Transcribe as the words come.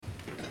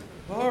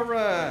All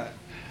right.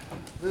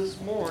 This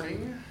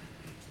morning,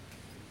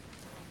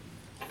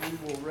 we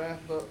will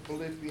wrap up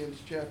Philippians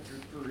chapter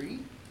 3.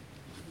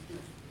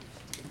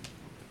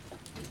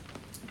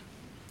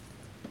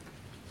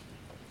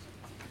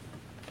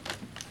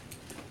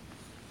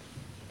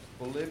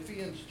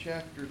 Philippians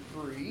chapter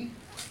 3. Hey,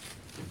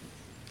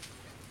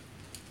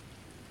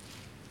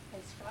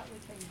 Scott, we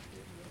came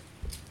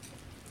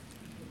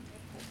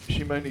through.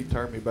 She may need to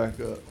turn me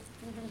back up.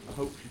 I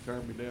hope she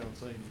turned me down,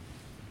 Sandy.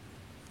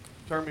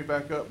 Turn me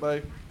back up,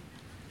 babe.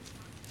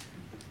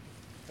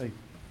 Hey.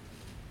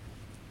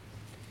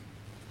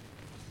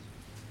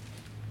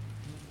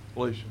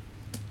 Felicia.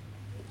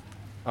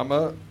 I'm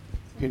up.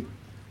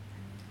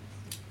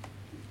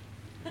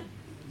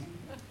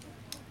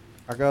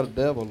 I got a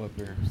devil up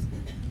there.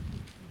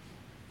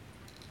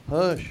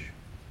 Hush.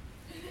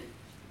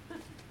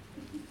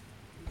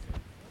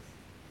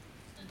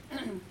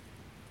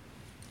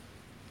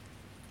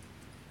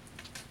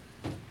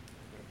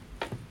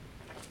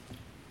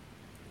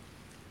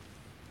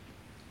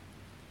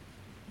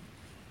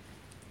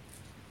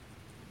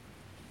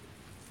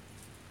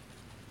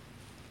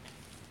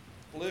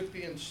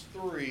 Philippians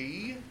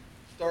 3,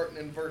 starting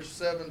in verse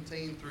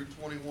 17 through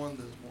 21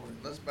 this morning.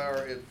 Let's bow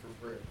our heads for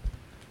prayer.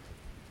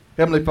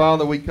 Heavenly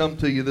Father, we come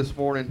to you this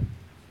morning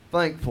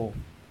thankful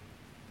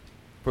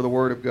for the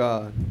Word of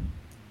God.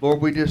 Lord,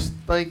 we just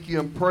thank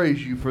you and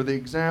praise you for the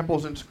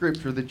examples in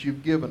Scripture that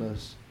you've given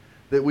us,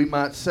 that we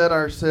might set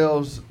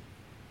ourselves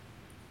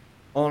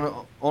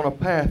on a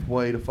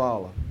pathway to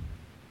follow.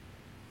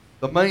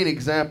 The main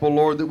example,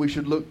 Lord, that we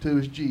should look to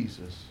is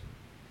Jesus.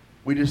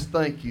 We just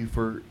thank you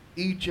for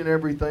each and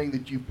everything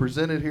that you've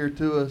presented here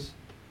to us,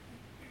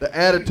 the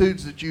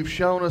attitudes that you've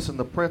shown us and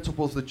the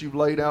principles that you've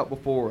laid out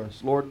before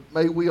us. Lord,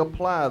 may we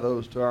apply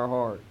those to our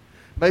heart.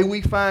 May we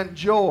find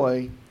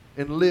joy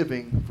in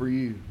living for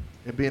you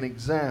and be an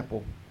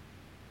example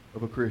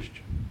of a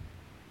Christian.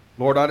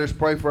 Lord, I just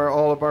pray for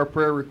all of our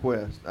prayer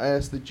requests. I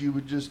ask that you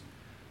would just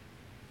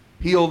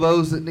heal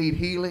those that need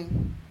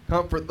healing,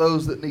 comfort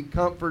those that need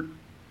comfort.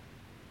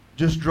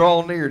 Just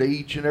draw near to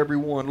each and every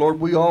one. Lord,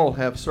 we all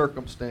have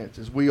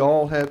circumstances. We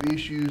all have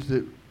issues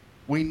that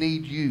we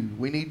need you.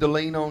 We need to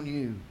lean on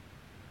you.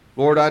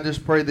 Lord, I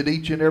just pray that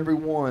each and every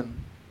one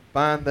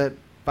find that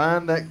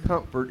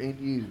comfort in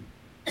you.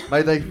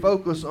 May they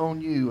focus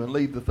on you and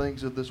leave the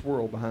things of this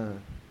world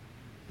behind.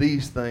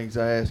 These things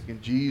I ask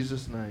in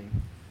Jesus'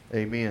 name.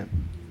 Amen.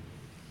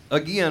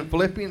 Again,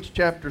 Philippians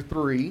chapter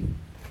 3,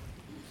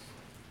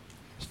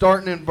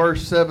 starting in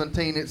verse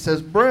 17, it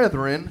says,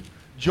 "Brethren,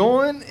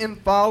 join in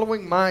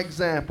following my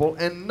example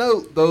and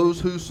note those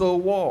who so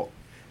walk,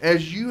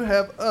 as you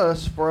have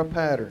us for a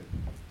pattern.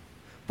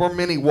 For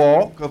many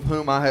walk, of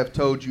whom I have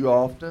told you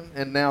often,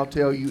 and now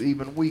tell you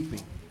even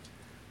weeping,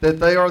 that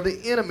they are the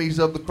enemies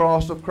of the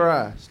cross of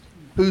Christ,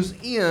 whose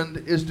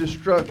end is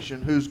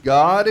destruction, whose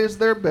God is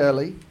their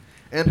belly,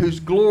 and whose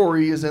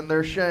glory is in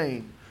their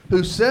shame,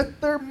 who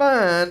set their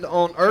mind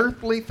on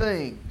earthly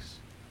things.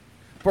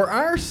 For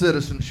our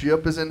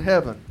citizenship is in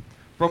heaven,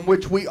 from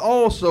which we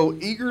also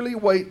eagerly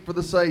wait for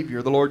the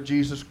Savior, the Lord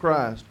Jesus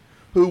Christ,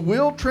 who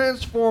will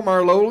transform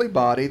our lowly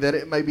body, that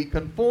it may be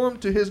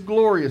conformed to his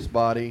glorious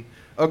body,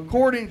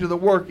 according to the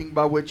working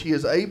by which he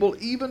is able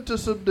even to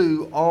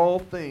subdue all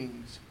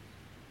things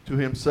to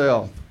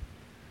himself."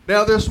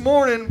 Now this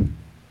morning,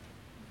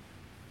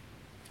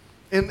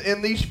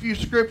 in these few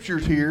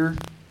scriptures here,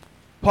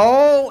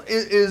 Paul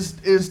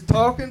is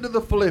talking to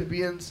the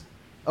Philippians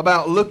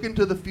about looking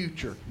to the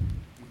future.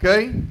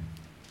 Okay?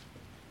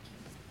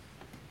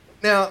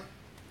 Now,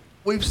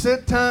 we've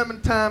said time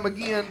and time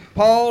again,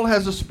 Paul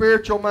has a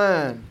spiritual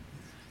mind.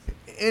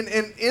 And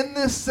in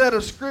this set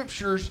of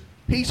scriptures,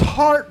 he's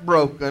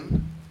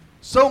heartbroken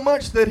so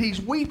much that he's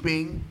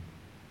weeping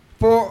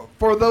for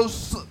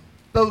those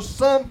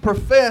some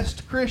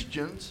professed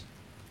Christians,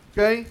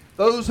 okay?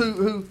 Those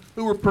who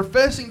were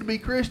professing to be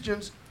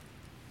Christians,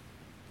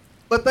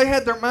 but they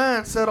had their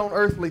mind set on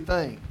earthly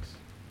things.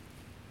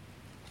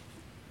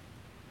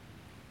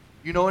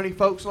 You know any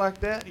folks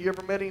like that? You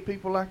ever met any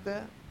people like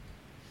that?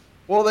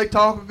 Well, they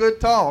talk a good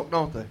talk,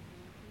 don't they?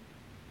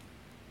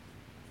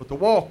 But the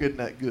walk isn't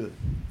that good.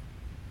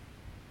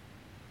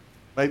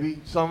 Maybe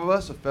some of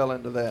us have fell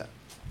into that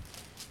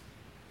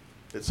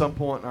at some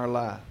point in our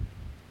life.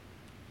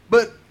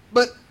 But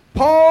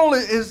Paul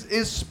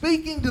is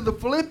speaking to the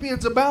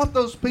Philippians about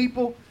those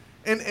people,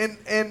 and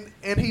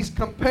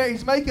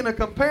he's making a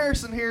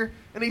comparison here,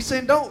 and he's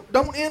saying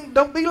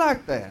don't be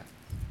like that.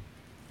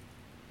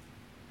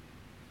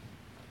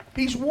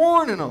 He's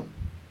warning them.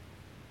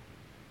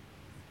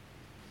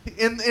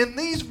 In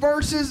these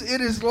verses, it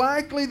is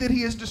likely that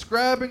he is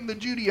describing the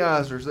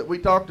Judaizers that we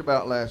talked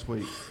about last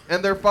week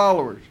and their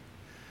followers.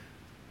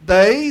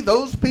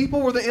 Those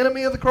people were the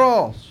enemy of the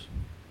cross.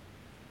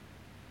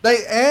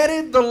 They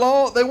added the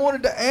law. They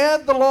wanted to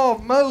add the law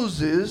of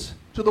Moses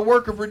to the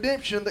work of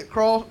redemption that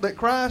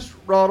Christ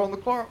wrought on the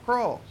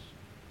cross.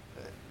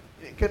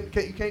 You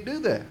can't do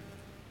that.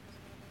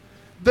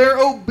 Their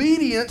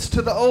obedience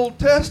to the Old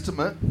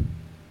Testament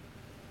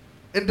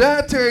And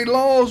dietary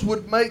laws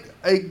would make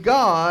a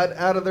god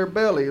out of their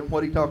belly, and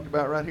what he talked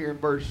about right here in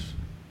verse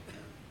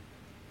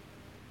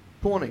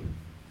 20.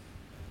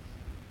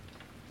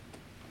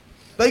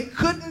 They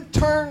couldn't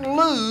turn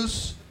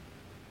loose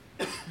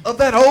of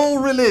that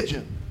old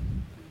religion.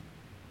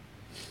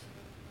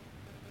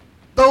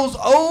 Those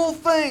old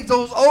things,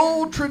 those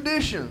old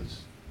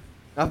traditions.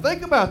 Now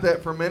think about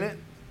that for a minute.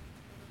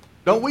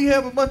 Don't we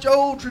have a bunch of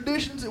old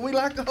traditions that we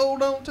like to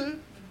hold on to?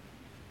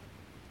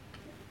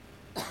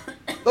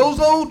 Those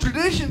old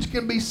traditions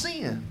can be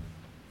sin.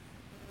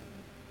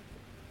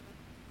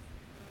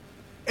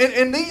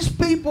 And these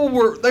people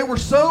were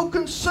so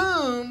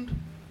consumed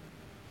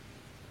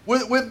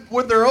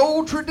with their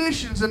old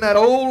traditions and that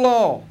old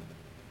law.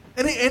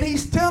 And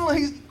he's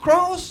telling,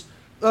 Christ,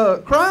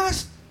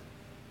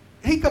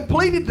 he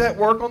completed that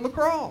work on the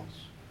cross.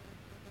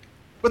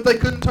 But they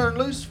couldn't turn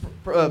loose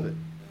of it.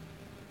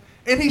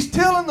 And he's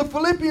telling the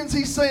Philippians,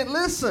 he's saying,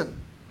 listen,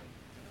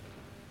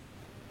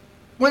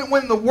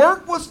 when the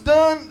work was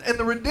done and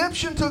the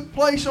redemption took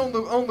place on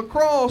the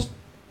cross,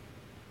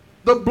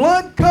 the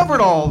blood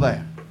covered all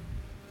that.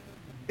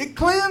 It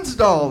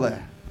cleansed all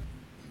that.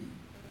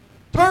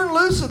 Turn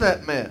loose of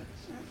that mess.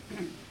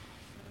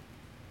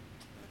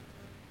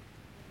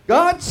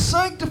 God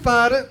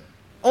sanctified it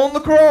on the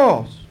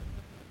cross.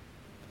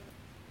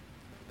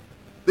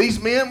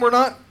 These men were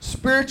not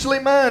spiritually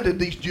minded,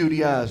 these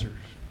Judaizers.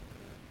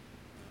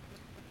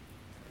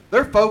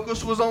 Their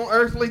focus was on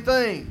earthly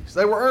things.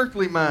 They were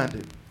earthly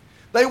minded.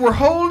 They were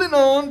holding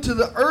on to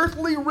the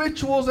earthly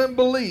rituals and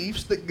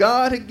beliefs that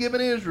God had given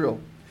Israel.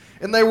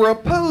 And they were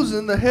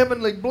opposing the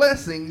heavenly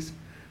blessings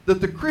that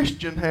the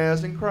Christian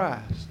has in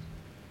Christ.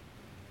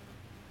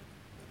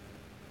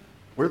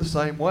 We're the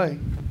same way.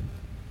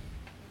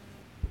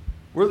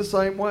 We're the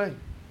same way.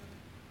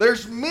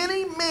 There's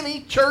many,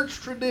 many church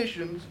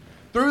traditions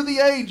through the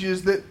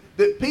ages that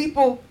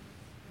people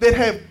that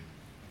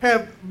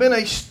have been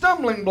a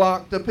stumbling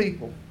block to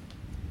people.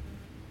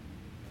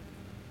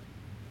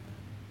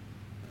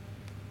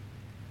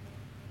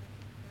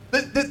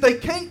 That they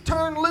can't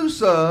turn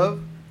loose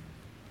of,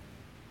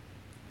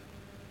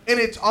 and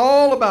it's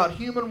all about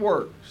human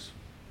works.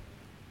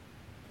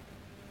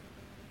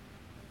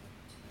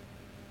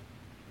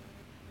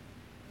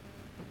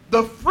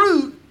 The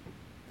fruit,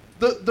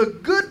 the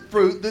good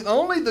fruit,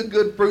 only the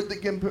good fruit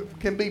that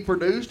can be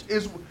produced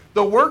is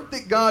the work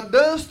that God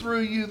does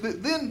through you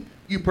that then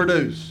you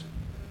produce.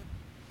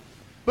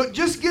 But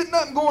just getting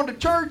up and going to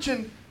church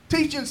and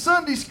teaching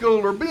Sunday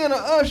school or being an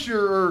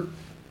usher or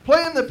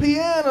playing the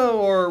piano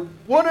or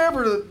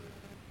whatever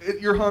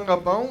you're hung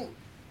up on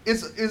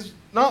is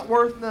not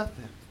worth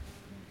nothing.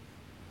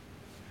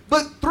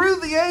 But through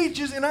the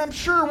ages, and I'm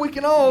sure we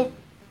can all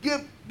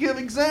give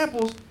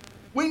examples,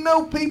 we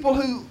know people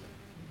who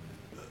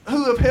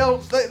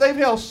have they've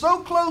held so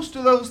close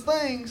to those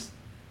things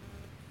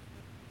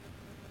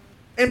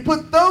and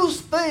put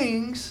those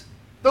things,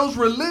 those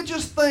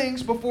religious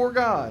things, before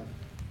God.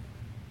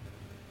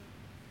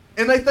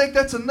 And they think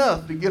that's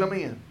enough to get them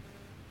in.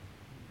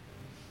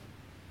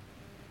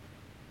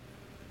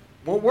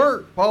 Won't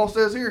work. Paul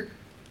says here,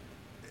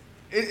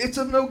 it's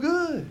of no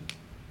good.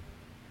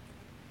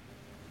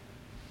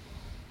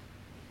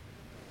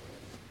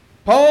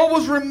 Paul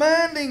was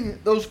reminding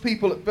those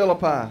people at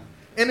Philippi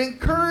and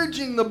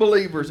encouraging the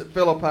believers at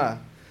Philippi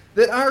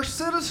that our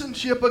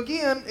citizenship,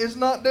 again, is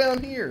not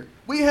down here.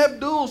 We have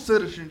dual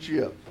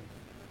citizenship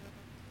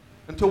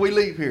until we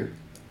leave here.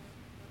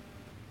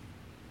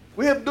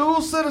 We have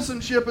dual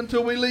citizenship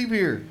until we leave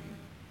here.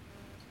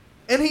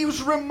 And he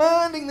was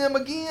reminding them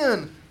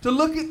again to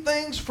look at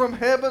things from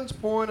heaven's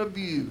point of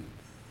view.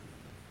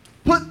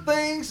 Put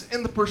things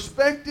in the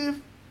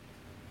perspective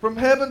from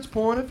heaven's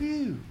point of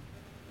view.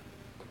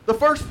 The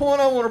first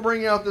point I want to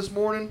bring out this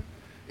morning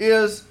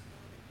is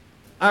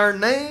our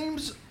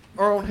names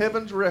are on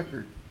heaven's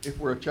record if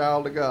we're a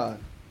child of God.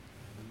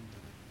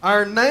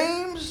 Our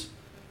names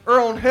are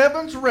on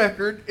heaven's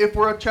record if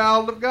we're a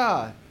child of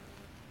God.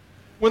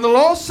 When the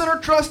lost sinner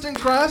trusts in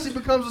Christ, he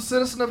becomes a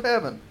citizen of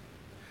heaven.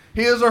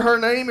 His or her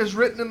name is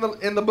written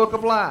in the book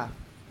of life.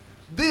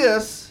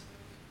 This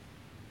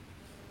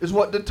is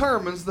what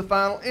determines the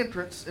final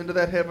entrance into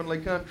that heavenly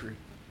country.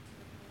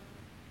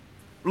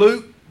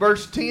 Luke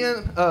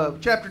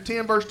chapter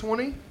 10, verse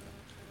 20.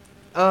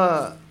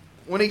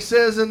 When he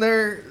says in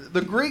there,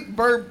 the Greek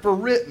verb for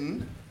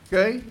written,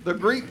 okay, the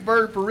Greek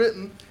verb for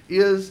written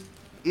is,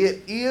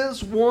 it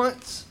is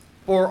once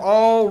for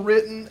all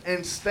written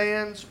and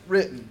stands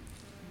written.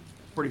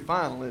 Pretty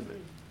final, isn't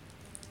it?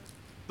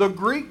 The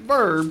Greek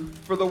verb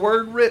for the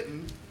word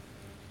written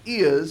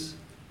is,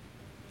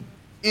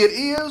 it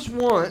is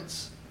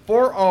once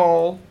for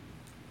all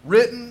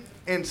written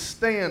and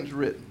stands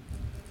written.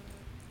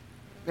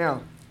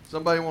 Now,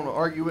 somebody want to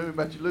argue with me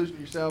about you losing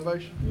your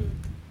salvation?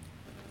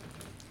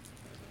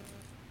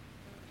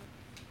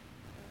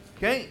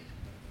 Can't.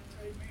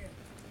 Amen.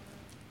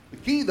 The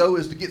key, though,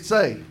 is to get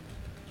saved.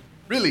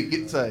 Really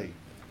get saved.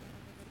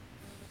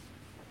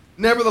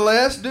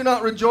 Nevertheless, do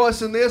not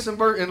rejoice in this, in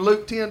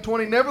Luke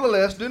 10:20.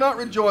 Nevertheless, do not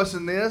rejoice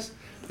in this,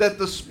 that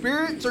the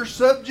spirits are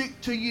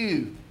subject to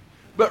you,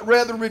 but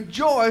rather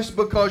rejoice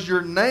because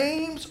your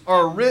names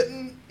are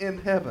written in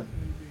heaven.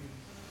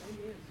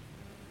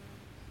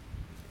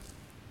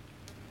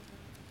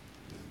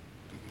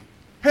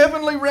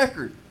 Heavenly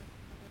record.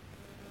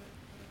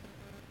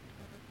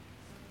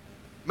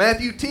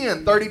 Matthew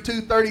 10,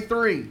 32,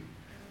 33.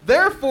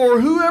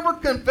 Therefore, whoever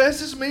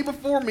confesses me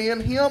before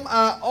men, him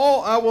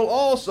I will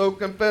also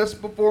confess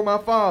before my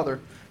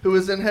Father who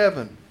is in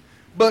heaven.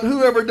 But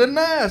whoever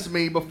denies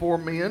me before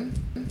men,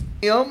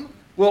 him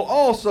will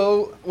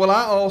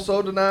I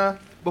also deny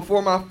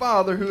before my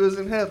Father who is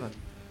in heaven.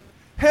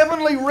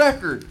 Heavenly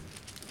record.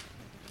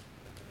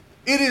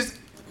 It is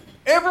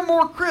ever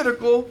more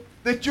critical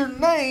that your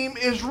name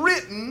is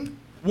written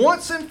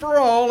once and for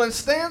all and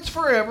stands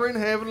forever in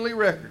heavenly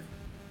record.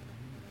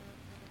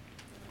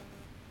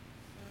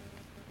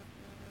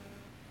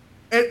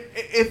 And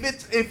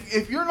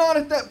if you're not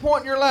at that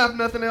point in your life,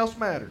 nothing else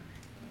matters.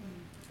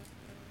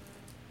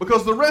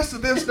 Because the rest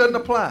of this doesn't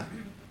apply.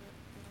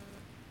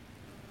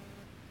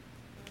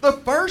 The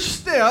first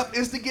step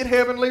is to get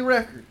heavenly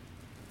record.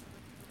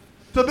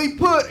 To be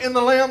put in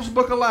the Lamb's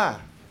Book of Life.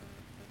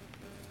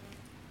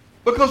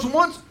 Because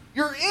once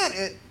you're in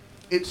it,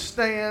 it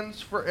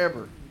stands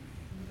forever.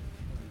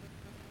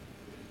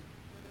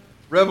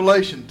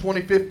 Revelation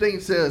 20:15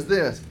 says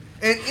this,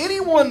 and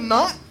anyone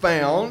not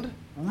found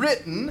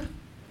written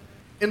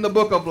in the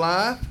book of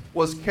life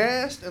was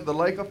cast in the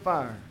lake of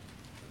fire.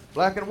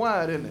 Black and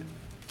white, isn't it?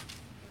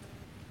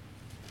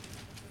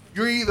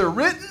 You're either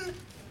written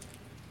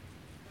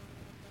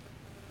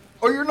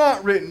or you're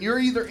not written. You're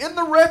either in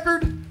the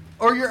record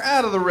or you're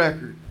out of the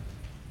record.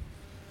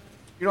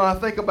 You know, I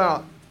think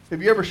about,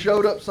 have you ever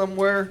showed up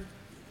somewhere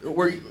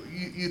where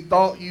you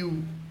thought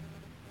you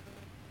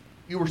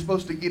were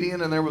supposed to get in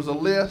and there was a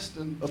list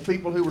of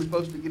people who were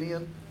supposed to get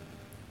in?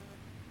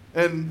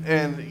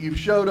 And you've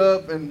showed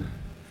up and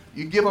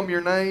you give them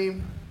your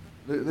name.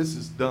 This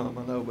is dumb,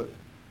 I know, but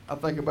I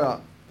think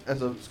about,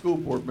 as a school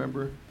board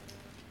member,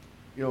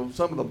 you know,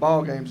 some of the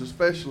ball games,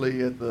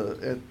 especially at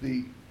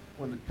the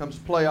when it comes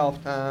to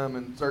playoff time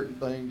and certain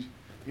things,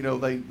 you know,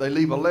 they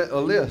leave a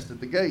list at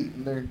the gate,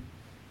 and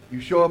you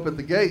show up at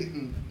the gate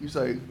and you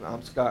say,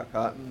 I'm Scott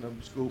Cotton, I'm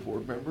a school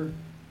board member.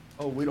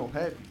 Oh, we don't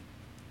have you.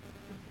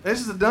 This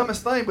is the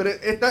dumbest thing, but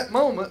at that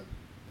moment,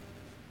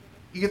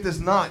 you get this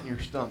knot in your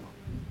stomach.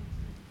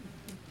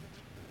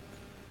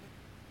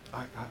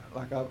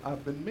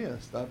 I've been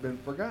missed. I've been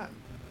forgotten.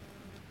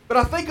 But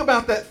I think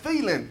about that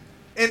feeling.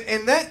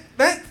 And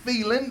that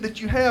feeling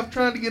that you have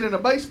trying to get in a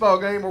baseball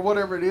game or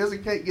whatever it is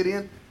and can't get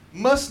in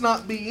must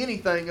not be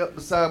anything up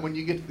beside when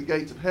you get to the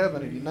gates of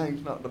heaven and your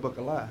name's not in the book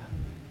of life.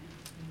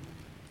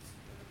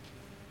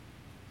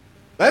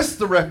 That's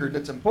the record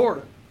that's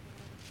important.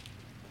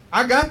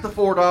 I got the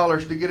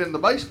 $4 to get in the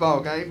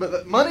baseball game,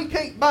 but money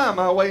can't buy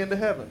my way into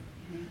heaven.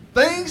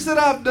 Things that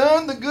I've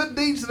done, the good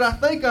deeds that I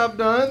think I've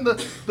done,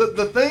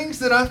 the things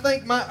that I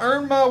think might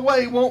earn my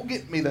way won't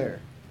get me there.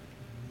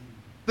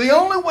 The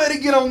only way to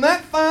get on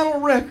that final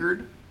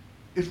record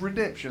is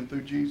redemption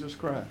through Jesus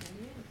Christ.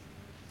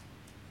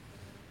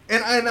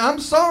 And I'm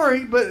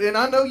sorry, and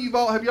I know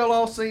have y'all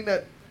all seen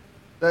that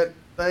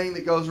thing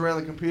that goes around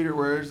the computer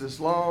where there's this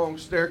long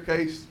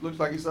staircase, looks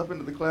like it's up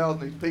into the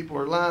clouds, and these people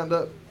are lined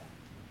up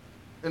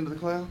into the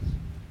clouds?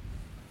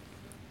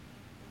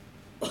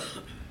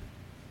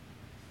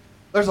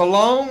 There's a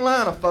long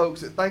line of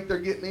folks that think they're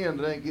getting in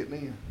that ain't getting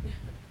in.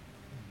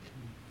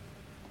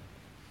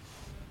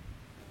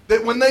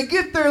 That when they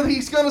get there,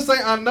 he's going to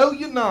say, I know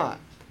you're not.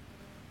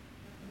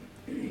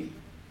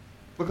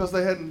 Because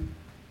they hadn't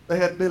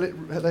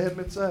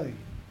been saved.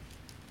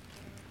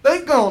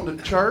 They've gone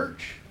to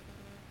church.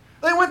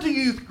 They went to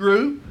youth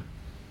group.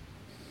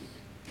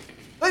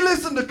 They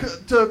listened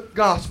to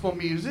gospel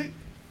music.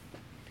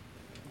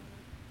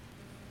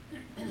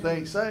 They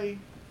ain't saved.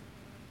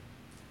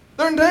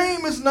 Their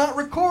name is not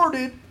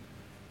recorded,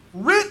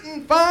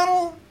 written,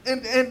 final,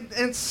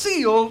 and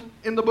sealed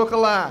in the book of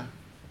life.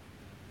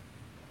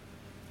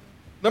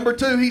 Number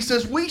 2, he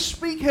says, we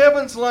speak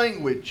heaven's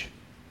language.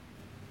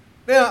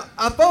 Now,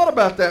 I thought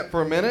about that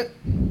for a minute.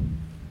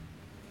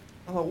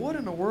 I thought, what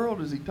in the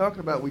world is he talking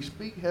about? We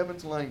speak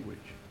heaven's language.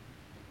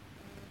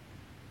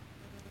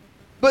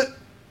 But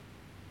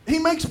he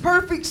makes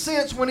perfect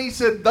sense when he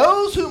said,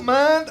 those who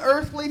mind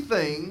earthly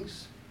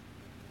things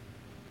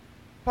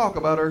talk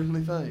about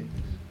earthly things.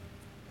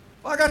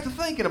 Well, I got to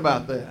thinking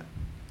about that.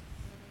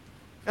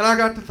 And I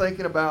got to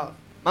thinking about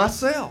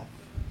myself.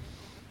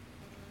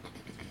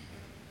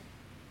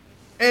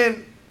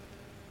 And,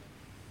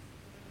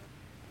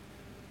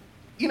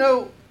 you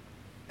know,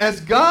 as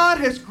God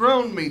has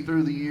grown me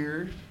through the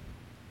years,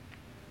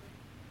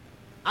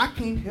 I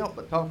can't help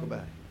but talk about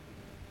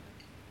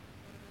it.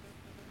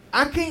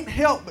 I can't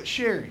help but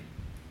share it.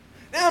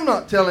 Now, I'm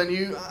not telling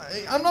you,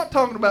 I'm not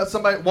talking about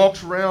somebody that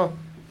walks around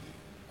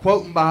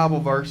quoting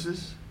Bible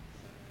verses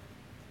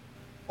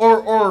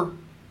or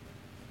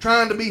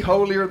trying to be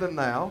holier than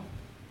thou.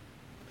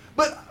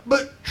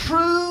 But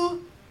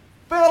true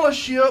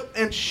fellowship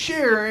and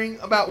sharing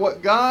about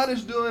what God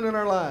is doing in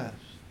our lives.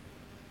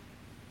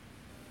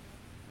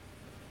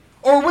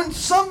 Or when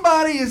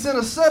somebody is in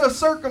a set of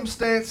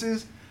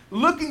circumstances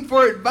looking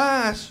for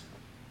advice,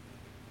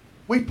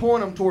 we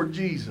point them toward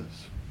Jesus.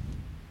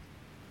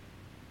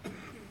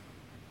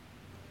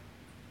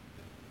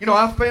 You know,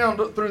 I found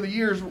through the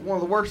years one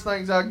of the worst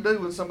things I can do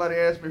when somebody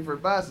asks me for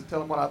advice is tell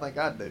them what I think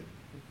I'd do.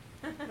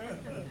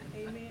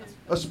 Amen.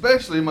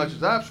 Especially as much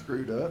as I've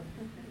screwed up.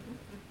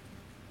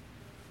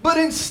 But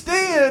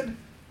instead,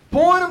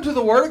 point them to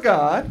the Word of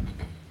God.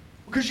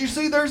 Because you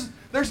see, there's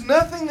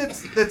nothing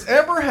that's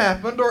ever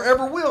happened or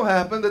ever will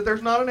happen that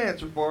there's not an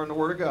answer for in the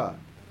Word of God.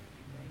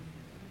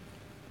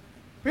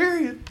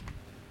 Period.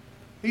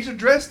 He's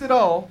addressed it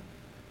all.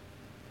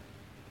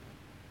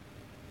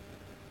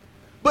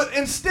 But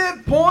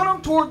instead, point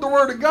them toward the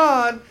Word of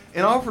God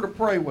and offer to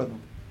pray with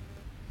them.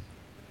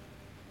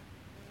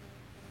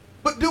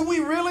 But do we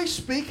really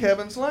speak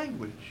heaven's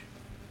language?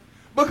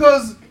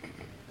 Because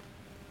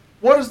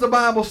what does the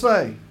Bible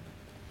say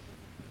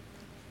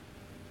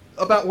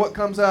about what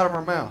comes out of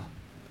our mouth?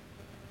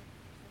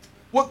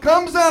 What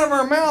comes out of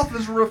our mouth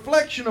is a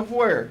reflection of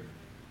where?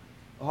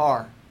 The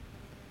heart.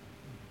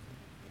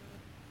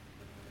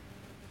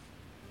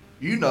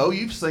 You know,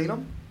 you've seen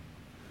them.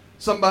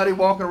 Somebody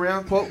walking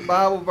around quoting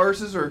Bible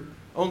verses or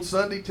on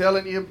Sunday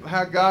telling you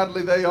how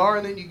godly they are,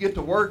 and then you get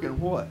to work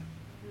and what?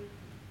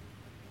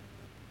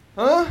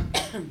 Huh?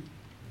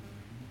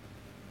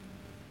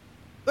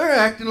 They're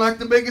acting like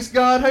the biggest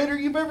God hater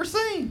you've ever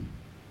seen.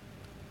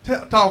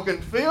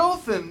 Talking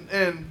filth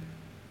and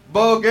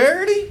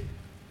vulgarity.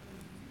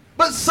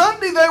 But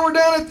Sunday they were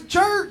down at the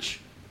church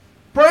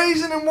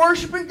praising and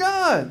worshiping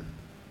God.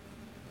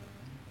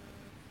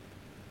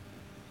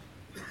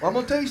 Well, I'm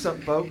going to tell you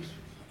something, folks.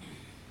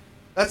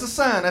 That's a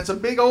sign. That's a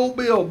big old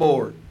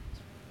billboard.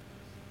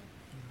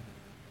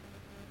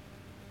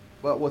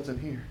 About what's in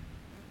here.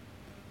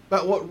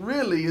 About what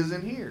really is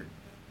in here.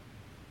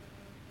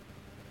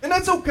 And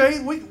that's okay.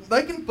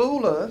 They can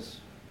fool us.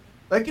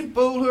 They can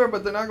fool her,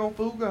 but they're not going to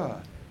fool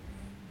God.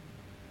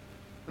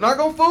 They're not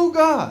going to fool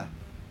God.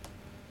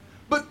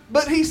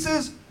 But he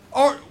says,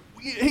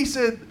 he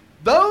said,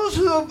 those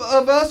of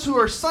us who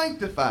are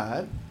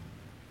sanctified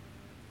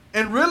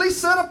and really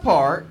set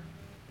apart,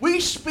 we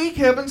speak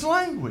heaven's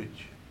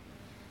language.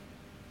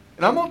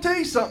 And I'm going to tell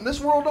you something. This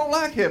world don't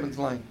like heaven's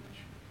language.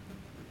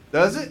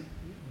 Does it?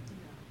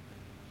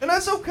 And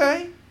that's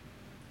okay.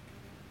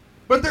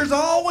 But there's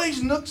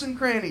always nooks and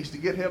crannies to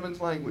get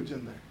heaven's language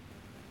in there.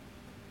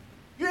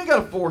 You ain't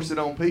got to force it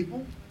on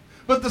people.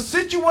 But the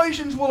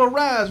situations will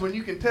arise when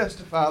you can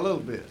testify a little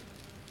bit.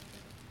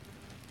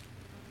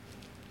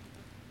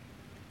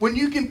 When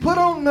you can put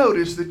on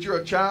notice that you're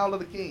a child of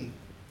the King.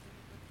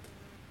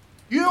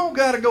 You don't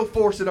got to go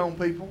force it on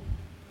people.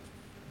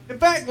 In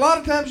fact, a lot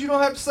of times you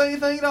don't have to say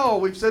anything at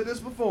all. We've said this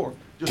before.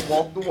 Just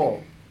walk the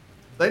walk.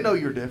 They know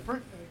you're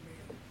different.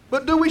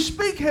 But do we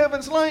speak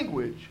heaven's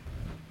language?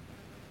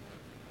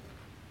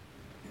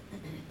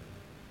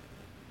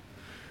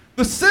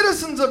 The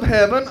citizens of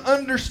heaven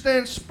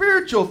understand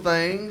spiritual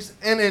things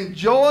and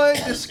enjoy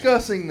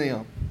discussing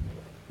them.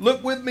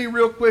 Look with me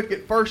real quick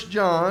at 1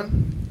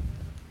 John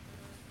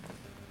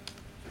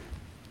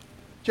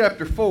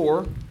chapter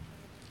 4,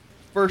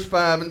 verse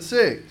 5 and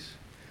 6.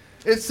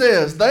 It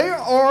says, they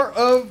are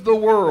of the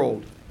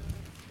world.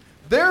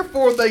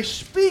 Therefore they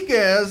speak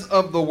as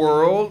of the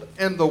world,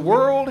 and the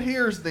world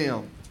hears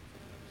them.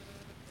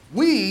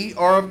 We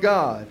are of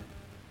God.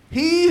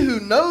 He who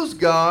knows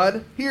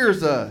God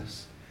hears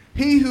us.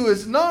 He who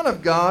is not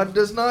of God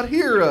does not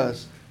hear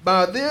us.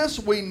 By this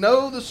we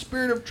know the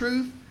spirit of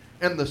truth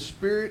and the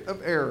spirit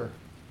of error.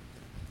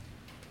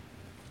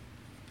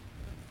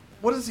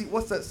 What's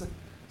that saying?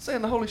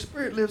 Saying the Holy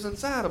Spirit lives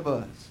inside of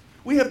us.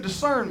 We have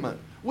discernment.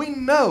 We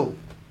know.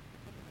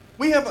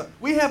 We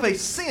have a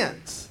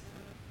sense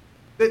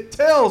that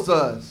tells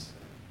us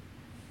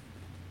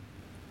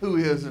who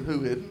is and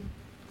who isn't.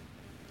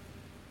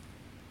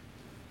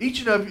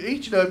 Each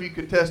of you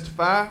could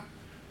testify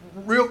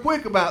real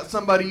quick about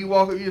somebody you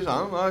walk up and you say,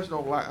 I just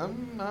don't like.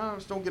 I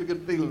just don't get a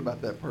good feeling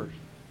about that person.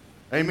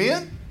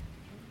 Amen?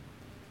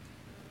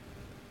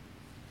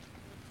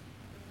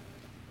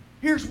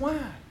 Here's why.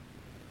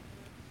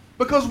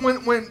 Because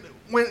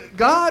when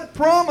God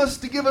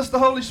promised to give us the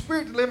Holy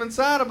Spirit to live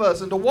inside of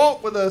us and to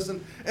walk with us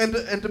and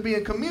to be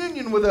in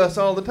communion with us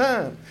all the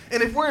time.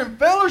 And if we're in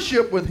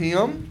fellowship with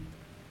Him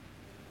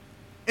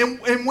and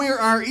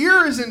our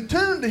ear is in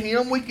tune to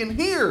Him, we can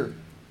hear.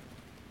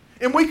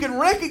 And we can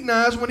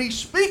recognize when He's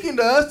speaking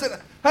to us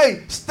that,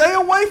 hey, stay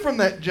away from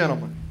that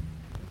gentleman.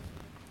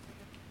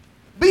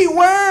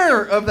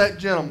 Beware of that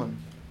gentleman.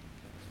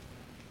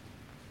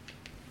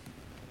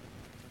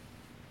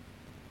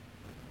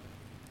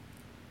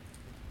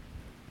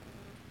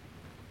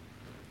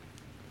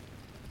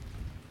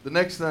 The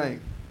next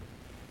thing.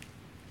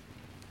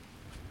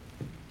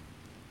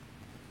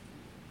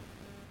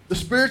 The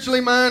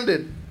spiritually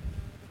minded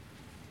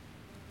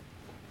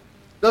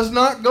does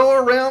not go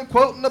around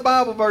quoting the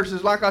Bible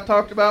verses like I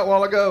talked about a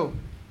while ago.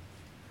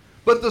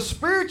 But the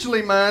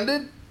spiritually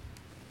minded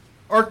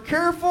are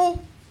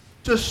careful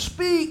to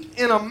speak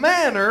in a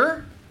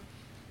manner,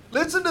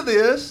 listen to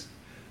this,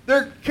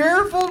 They're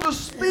careful to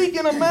speak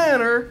in a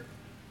manner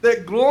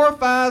that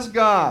glorifies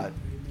God.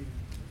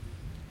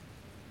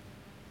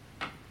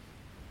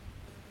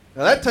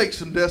 Now that takes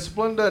some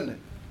discipline, doesn't it?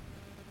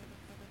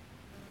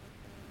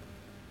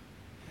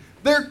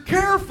 They're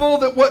careful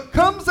that what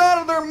comes out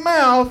of their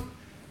mouth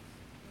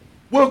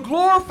will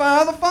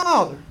glorify the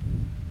Father.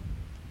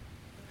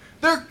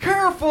 They're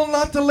careful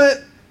not to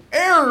let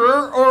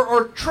error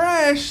or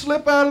trash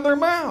slip out of their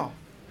mouth,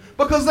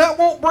 because that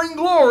won't bring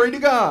glory to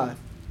God.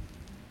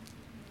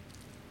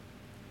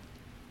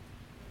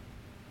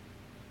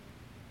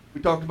 We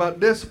talked about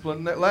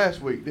discipline that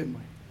last week, didn't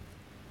we?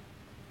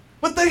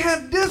 But they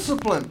have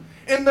discipline,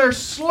 and they're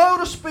slow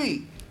to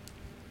speak.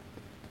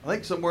 I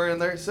think somewhere in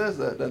there it says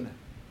that, doesn't it?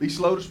 Be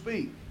slow to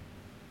speak.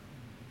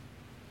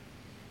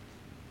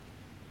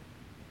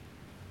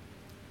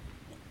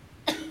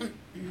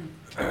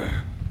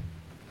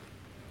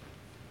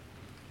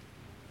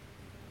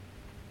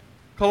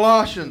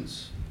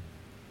 Colossians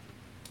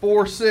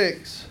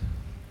 4:6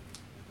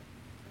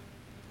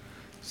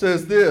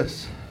 says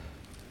this: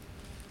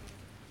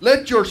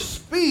 let your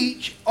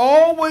speech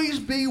always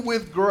be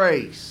with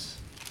grace,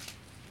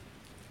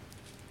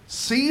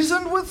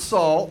 seasoned with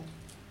salt,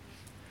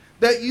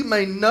 that you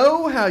may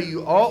know how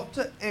you ought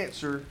to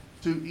answer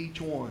to each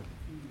one.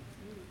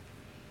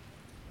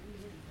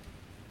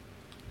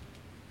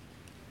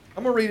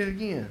 I'm going to read it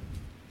again,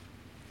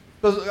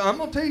 because I'm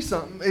going to tell you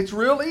something. It's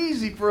real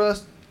easy for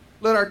us to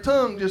let our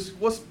tongue just,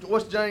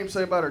 what's James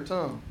say about our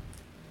tongue?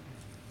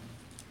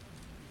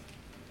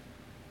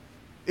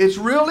 It's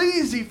real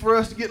easy for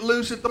us to get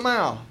loose at the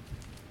mouth.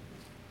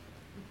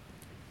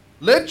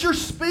 Let your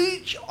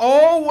speech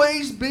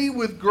always be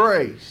with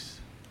grace.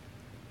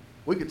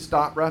 We could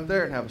stop right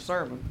there and have a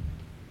sermon.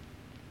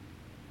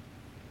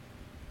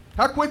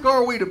 How quick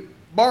are we to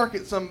bark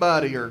at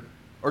somebody or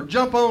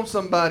jump on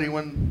somebody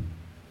when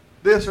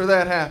this or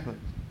that happens?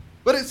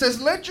 But it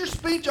says, let your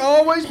speech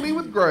always be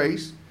with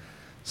grace,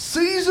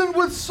 seasoned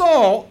with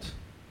salt,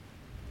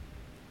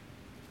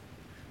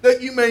 that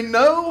you may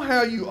know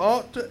how you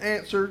ought to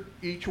answer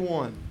each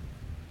one.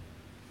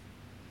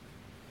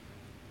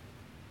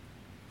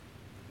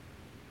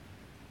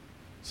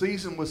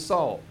 Seasoned with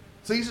salt.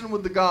 Seasoned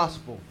with the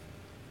gospel.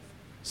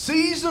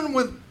 Seasoned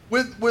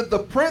with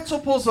the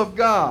principles of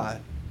God.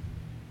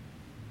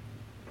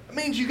 That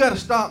means you got to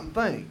stop and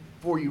think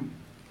before you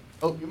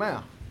open your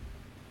mouth.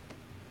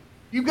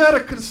 You've got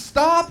to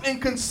stop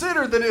and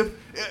consider that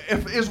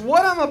if is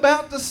what I'm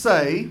about to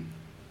say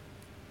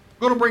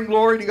going to bring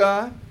glory to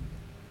God?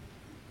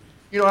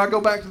 You know, I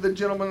go back to the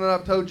gentleman that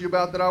I've told you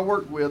about that I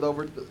worked with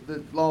over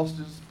that lost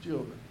his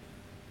children.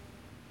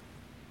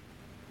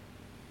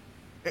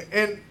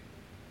 And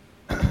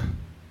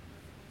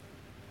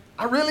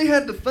I really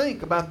had to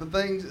think about the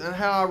things and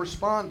how I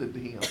responded to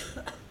him.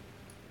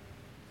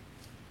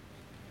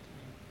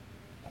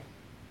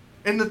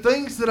 And the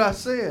things that I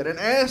said, and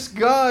ask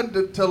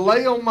God to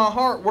lay on my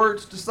heart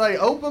words to say,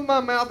 open my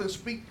mouth and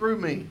speak through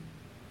me.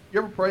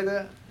 You ever pray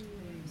that?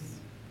 Yes.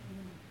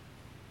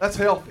 That's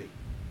healthy.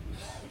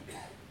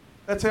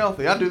 That's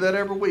healthy. I do that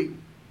every week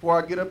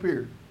before I get up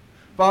here.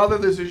 Father,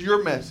 this is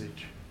your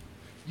message.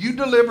 You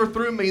deliver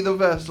through me, the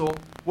vessel,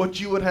 what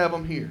you would have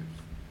them hear.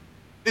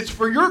 It's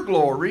for your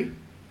glory,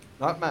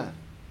 not mine.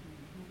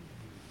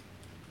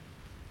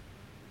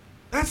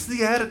 That's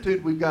the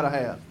attitude we've got to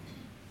have.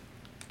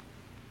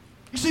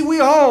 You see, we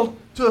all,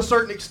 to a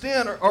certain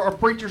extent, are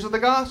preachers of the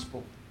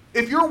gospel.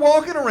 If you're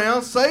walking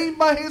around saved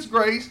by His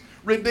grace,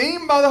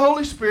 redeemed by the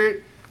Holy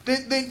Spirit,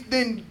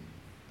 then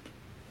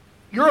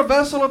you're a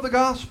vessel of the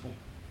gospel.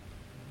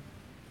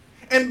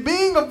 And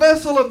being a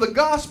vessel of the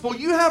gospel,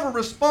 you have a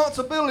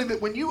responsibility that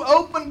when you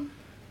open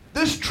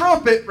this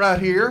trumpet right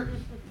here,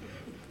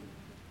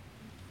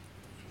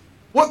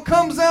 what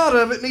comes out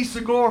of it needs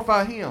to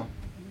glorify Him,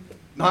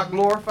 not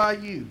glorify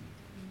you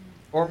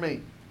or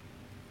me.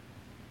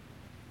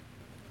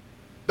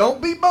 Don't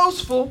be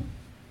boastful.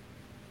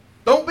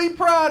 Don't be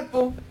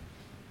prideful,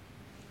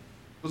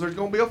 because there's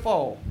going to be a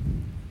fall.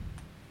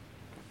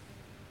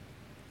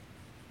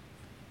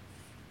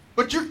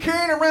 But you're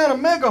carrying around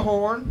a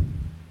megahorn,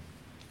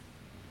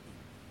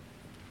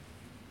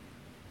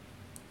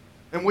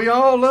 and we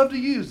all love to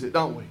use it,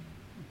 don't we?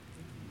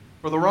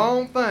 For the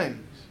wrong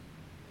things.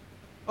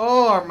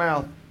 Oh, our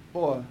mouth,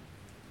 boy.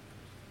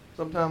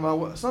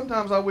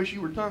 Sometimes I wish you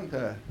were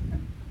tongue-tied.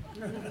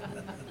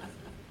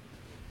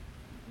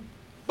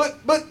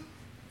 But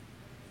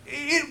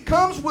it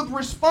comes with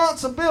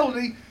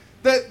responsibility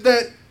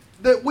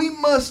that we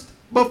must,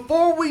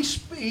 before we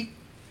speak,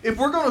 if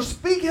we're going to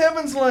speak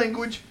heaven's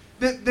language,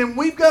 then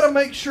we've got to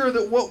make sure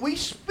that what we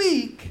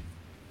speak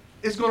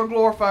is going to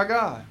glorify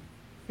God.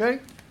 Okay?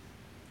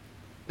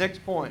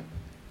 Next point.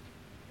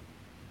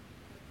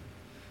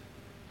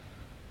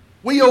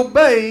 We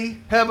obey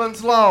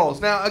heaven's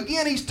laws. Now,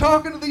 again, he's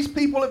talking to these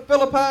people at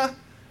Philippi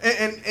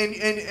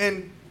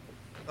and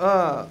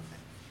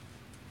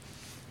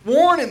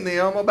warning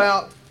them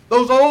about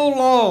those old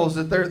laws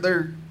that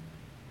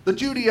the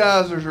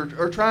Judaizers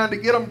are trying to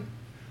get them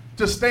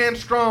to stand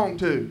strong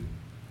to.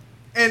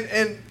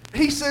 And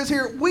he says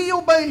here, we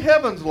obey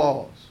heaven's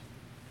laws.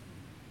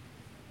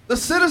 The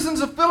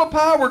citizens of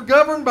Philippi were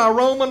governed by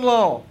Roman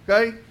law.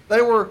 Okay,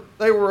 they were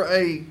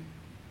a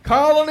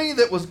colony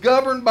that was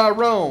governed by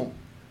Rome,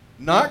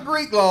 not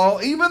Greek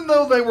law, even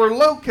though they were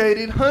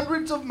located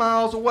hundreds of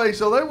miles away.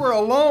 So they were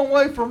a long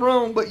way from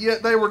Rome, but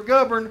yet they were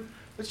governed.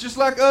 It's just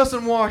like us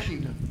in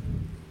Washington.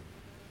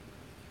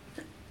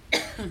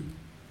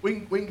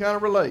 We can kind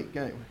of relate,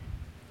 can't we?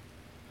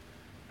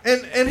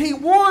 And he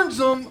warns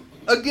them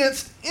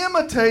against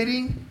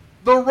imitating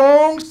the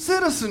wrong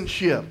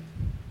citizenship.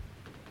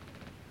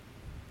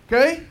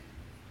 Okay?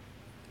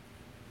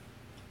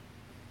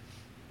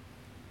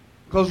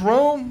 Because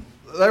Rome,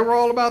 they were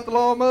all about the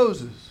law of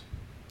Moses.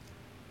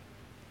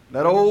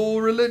 That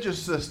old religious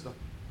system.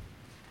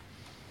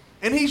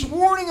 And he's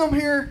warning them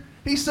here.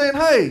 He's saying,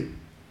 hey,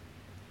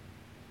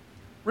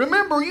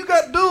 remember, you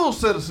got dual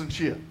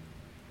citizenship.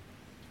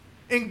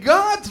 And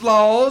God's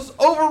laws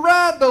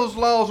override those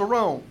laws of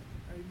Rome.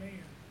 Amen.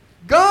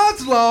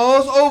 God's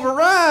laws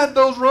override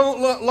those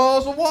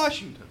laws of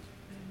Washington.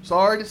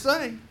 Sorry to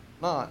say,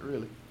 not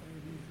really.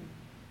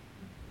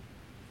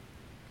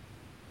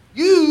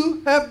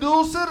 You have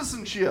dual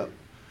citizenship.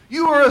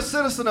 You are a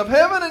citizen of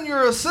heaven and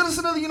you're a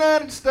citizen of the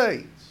United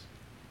States.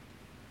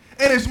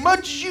 And as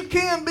much as you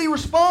can be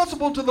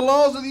responsible to the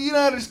laws of the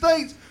United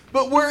States,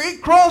 but where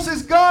it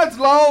crosses God's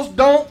laws,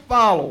 don't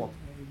follow them.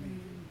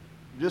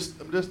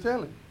 I'm just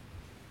telling you.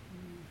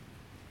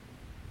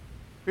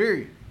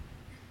 Period.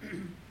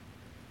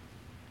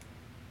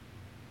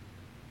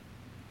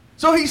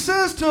 So he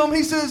says to him,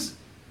 he says,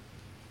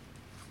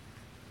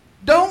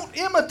 don't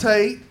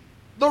imitate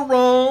the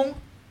wrong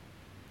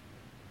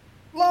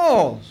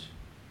laws.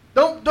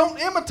 Don't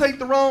imitate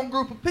the wrong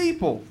group of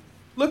people.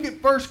 Look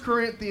at 1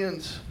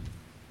 Corinthians.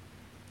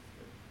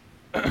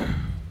 1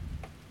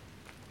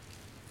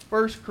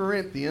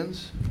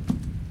 Corinthians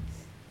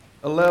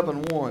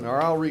 11:1,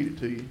 or I'll read it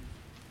to you.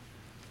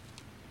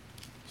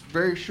 It's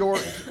very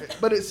short,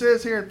 but it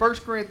says here in 1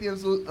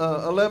 Corinthians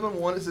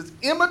 11:1, it says,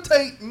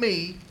 imitate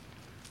me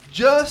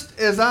just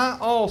as I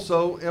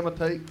also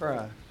imitate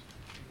Christ.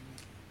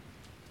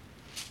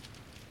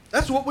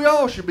 That's what we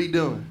all should be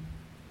doing.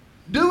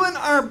 Doing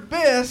our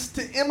best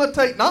to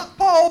imitate not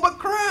Paul, but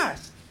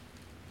Christ.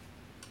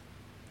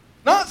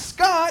 Not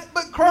Scott,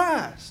 but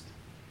Christ.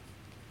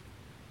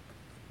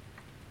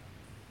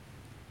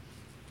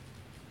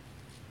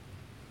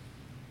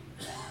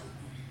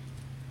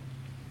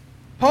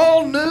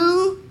 Paul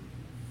knew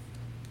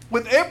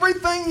with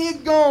everything he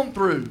had gone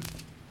through,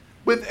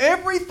 with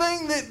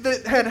everything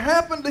that had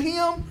happened to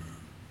him,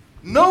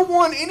 no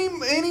one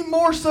any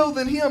more so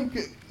than him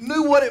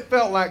knew what it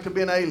felt like to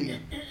be an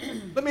alien.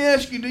 Let me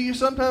ask you, do you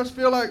sometimes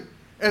feel like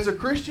as a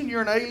Christian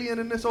you're an alien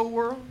in this old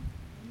world?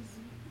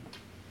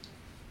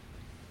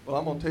 Well,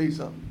 I'm going to tell you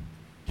something.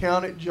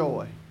 Count it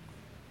joy.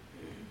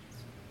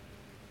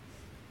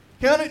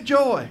 Count it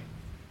joy.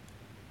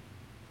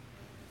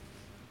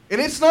 And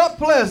it's not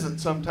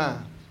pleasant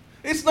sometimes.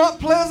 It's not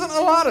pleasant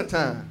a lot of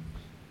times.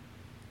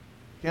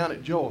 Count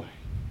it joy.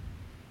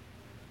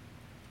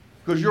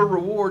 Because your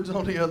reward's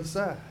on the other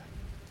side.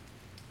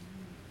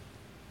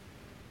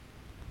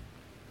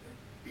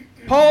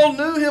 Paul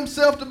knew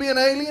himself to be an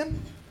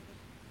alien.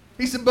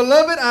 He said,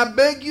 beloved, I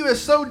beg you as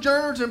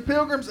sojourners and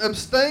pilgrims,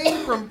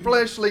 abstain from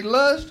fleshly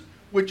lust,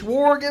 which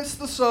war against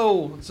the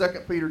soul. In 2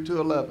 Peter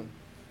 2:11.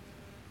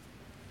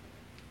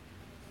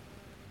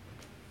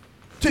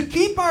 To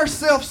keep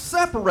ourselves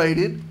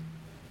separated,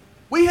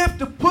 we have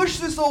to push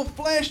this old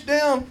flesh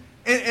down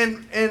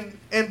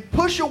and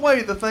push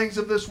away the things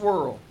of this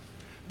world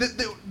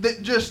that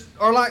just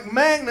are like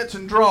magnets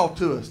and draw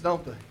to us,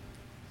 don't they?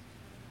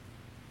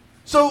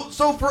 So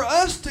for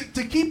us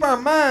to keep our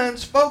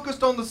minds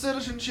focused on the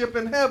citizenship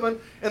in heaven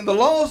and the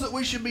laws that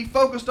we should be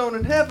focused on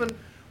in heaven,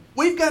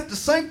 we've got to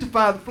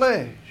sanctify the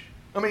flesh.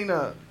 I mean,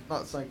 not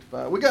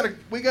sanctify. We got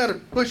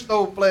to push the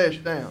old flesh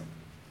down.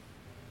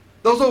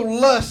 Those old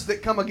lusts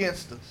that come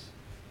against us.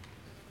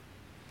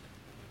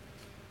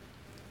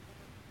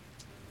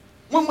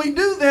 When we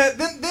do that,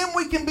 then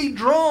we can be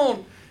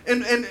drawn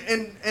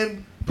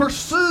and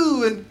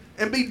pursue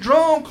and be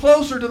drawn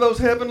closer to those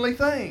heavenly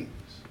things.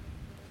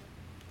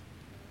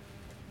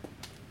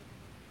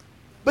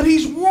 But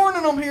he's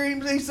warning them here.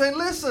 He's saying,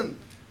 listen,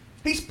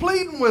 he's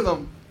pleading with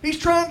them. He's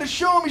trying to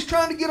show them, he's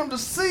trying to get them to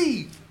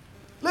see.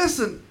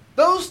 Listen,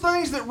 those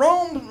things that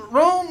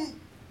Rome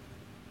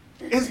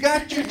has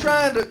got you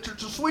trying to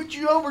switch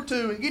you over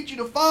to and get you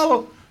to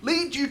follow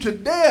leads you to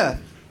death.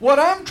 What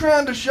I'm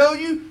trying to show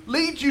you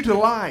leads you to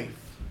life.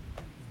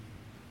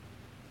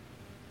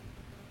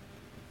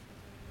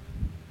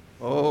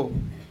 Oh,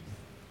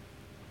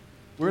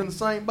 we're in the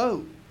same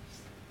boat.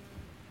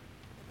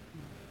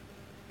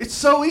 It's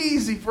so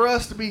easy for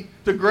us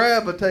to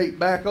gravitate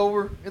back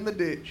over in the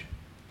ditch.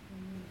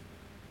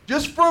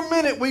 Just for a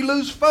minute we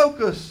lose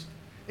focus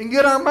and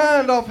get our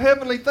mind off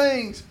heavenly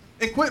things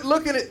and quit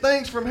looking at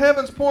things from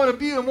heaven's point of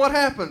view, and what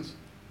happens?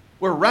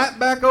 We're right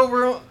back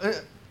over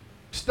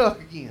stuck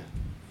again.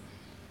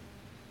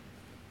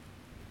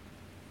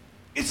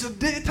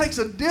 It takes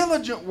a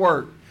diligent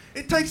work.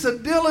 It takes a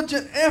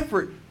diligent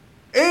effort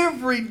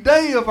every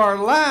day of our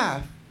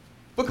life.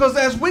 Because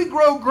as we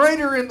grow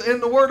greater in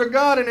the Word of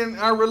God and in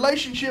our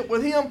relationship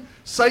with Him,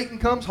 Satan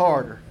comes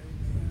harder.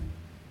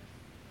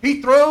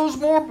 He throws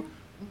more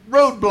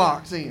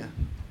roadblocks in.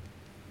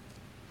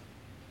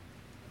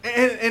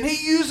 And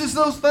he uses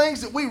those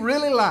things that we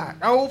really like,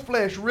 our old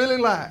flesh really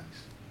likes,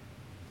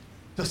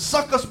 to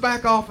suck us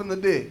back off in the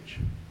ditch.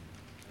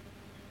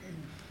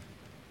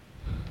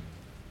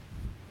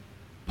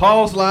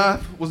 Paul's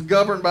life was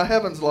governed by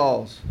heaven's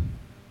laws.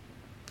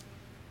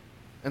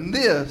 And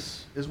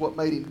this is what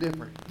made him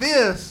different.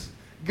 This,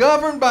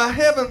 governed by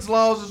heaven's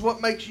laws, is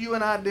what makes you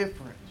and I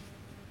different.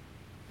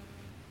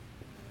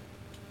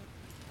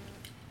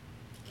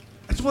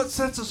 It's what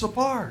sets us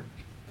apart.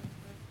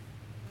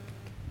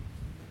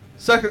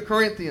 2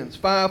 Corinthians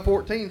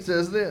 5:14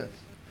 says this,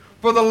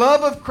 "For the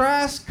love of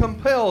Christ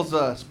compels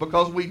us,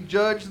 because we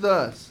judge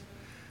thus,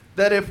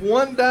 that if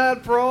one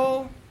died for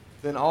all,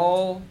 then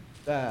all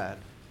died."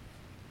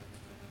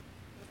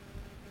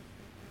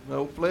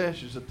 No,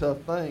 flesh is a tough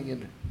thing,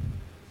 isn't it?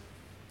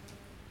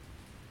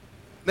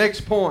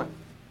 Next point.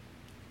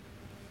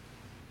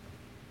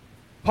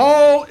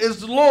 Paul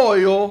is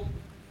loyal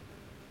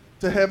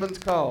to heaven's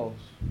cause.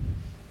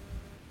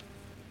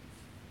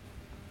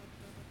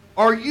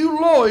 Are you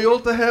loyal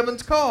to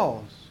heaven's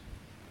cause?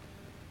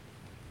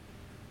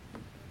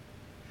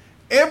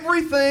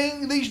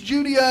 Everything these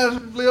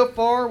Judaizers lived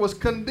for was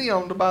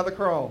condemned by the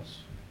cross.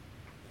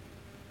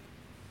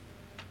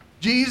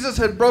 Jesus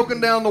had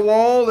broken down the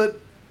wall that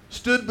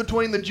stood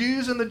between the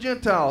Jews and the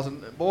Gentiles,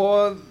 and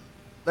boy,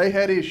 they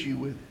had issue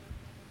with it.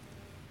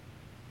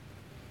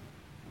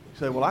 You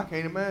say, well, I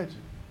can't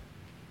imagine.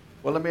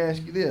 Well, let me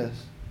ask you this.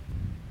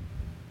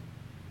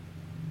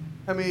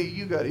 How many of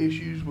you got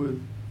issues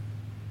with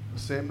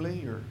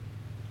Assembly or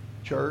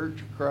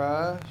Church of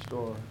Christ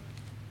or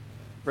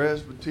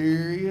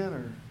Presbyterian,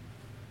 or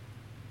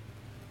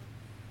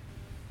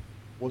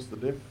what's the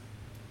difference?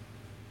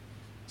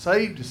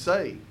 Saved is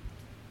saved.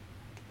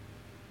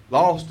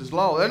 Lost is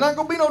lost. There's not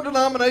going to be no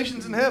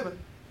denominations in heaven.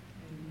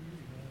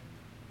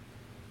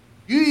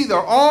 You either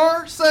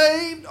are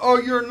saved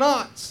or you're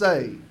not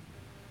saved.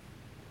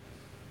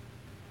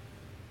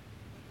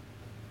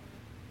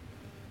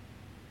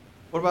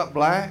 What about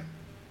black,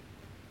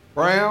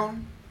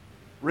 brown,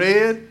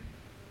 red?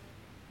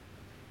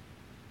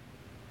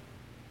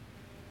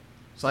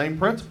 Same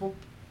principle.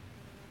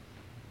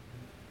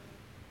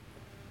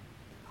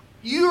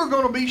 You are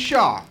going to be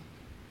shocked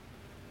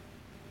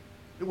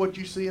at what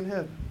you see in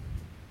heaven.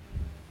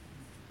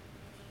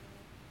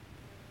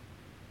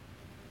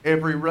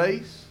 Every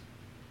race,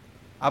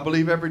 I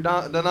believe every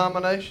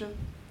denomination.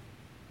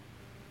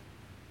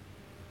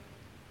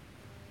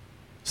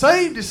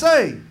 Saved is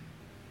saved.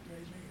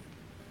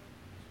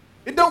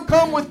 It don't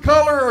come with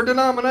color or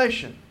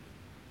denomination.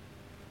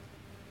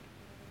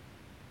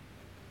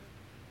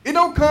 It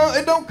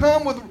don't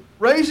come with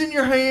raising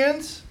your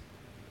hands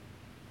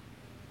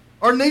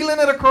or kneeling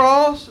at a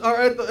cross or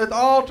at the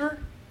altar.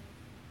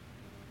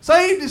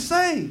 Saved is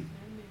saved.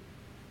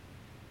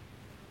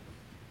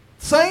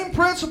 Same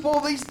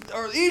principle,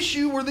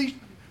 issue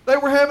they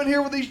were having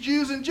here with these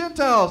Jews and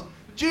Gentiles.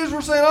 The Jews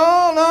were saying,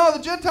 "Oh no,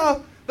 the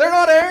Gentiles, they're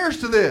not heirs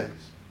to this.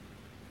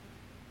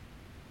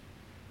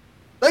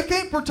 They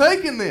can't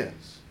partake in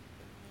this."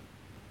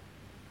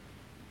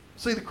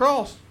 See, the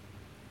cross,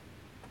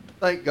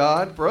 thank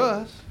God for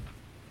us,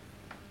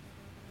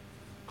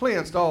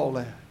 cleansed all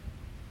that.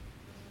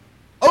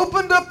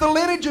 Opened up the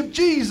lineage of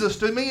Jesus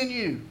to me and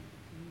you.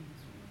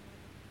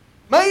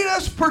 Made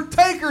us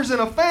partakers in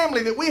a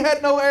family that we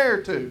had no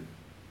heir to.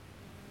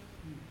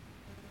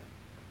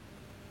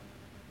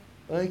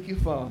 Thank you,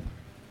 Father.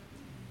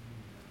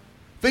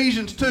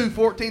 Ephesians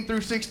 2:14 through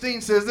 16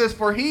 says this,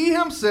 "For He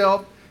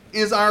Himself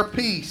is our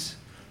peace,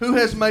 who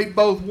has made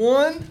both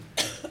one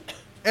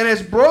and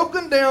has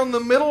broken down the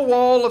middle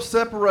wall of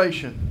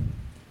separation,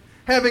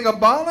 having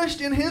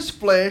abolished in His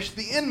flesh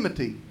the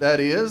enmity,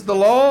 that is, the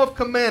law of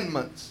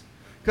commandments,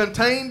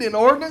 contained in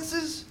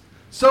ordinances,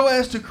 so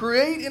as to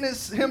create in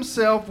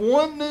Himself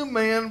one new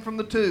man from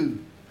the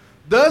two,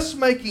 thus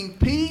making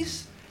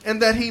peace,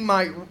 and that He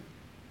might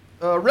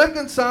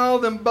reconcile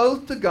them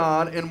both to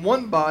God in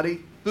one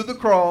body through the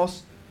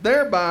cross,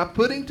 thereby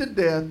putting to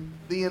death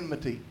the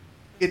enmity."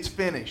 It's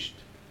finished.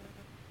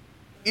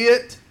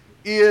 It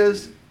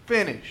is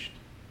finished.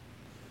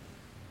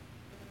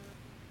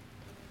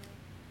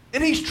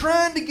 And He's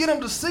trying to get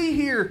them to see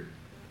here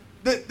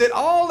that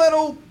all that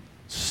old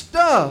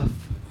stuff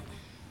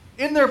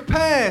in their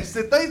past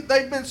that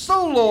they've been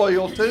so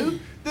loyal to,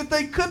 that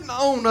they couldn't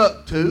own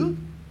up to,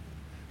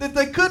 that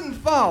they couldn't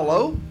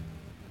follow,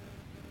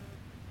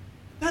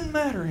 doesn't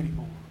matter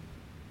anymore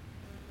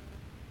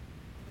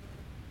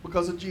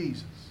because of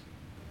Jesus.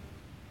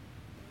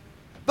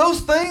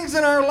 Those things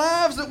in our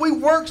lives that we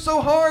work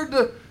so hard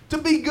to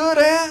be good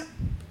at,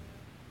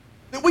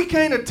 that we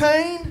can't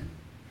attain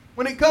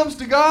when it comes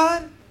to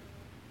God,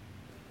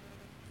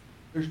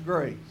 there's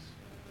grace.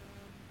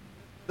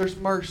 There's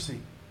mercy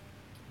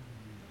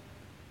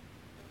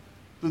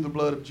through the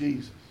blood of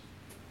Jesus.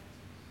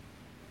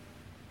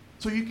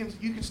 So you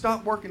can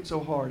stop working so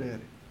hard at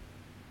it.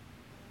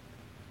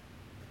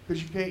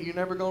 Because you're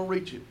never going to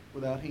reach it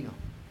without Him.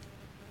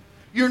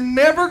 You're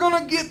never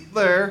going to get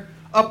there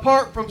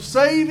apart from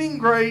saving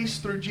grace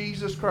through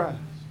Jesus Christ.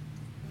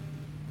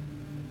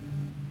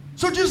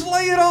 So just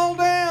lay it all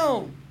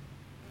down.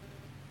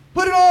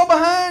 Put it all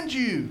behind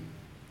you.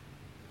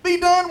 Be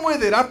done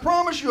with it. I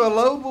promise you a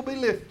load will be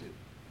lifted.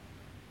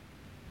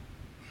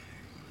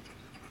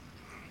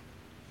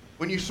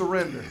 When you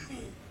surrender.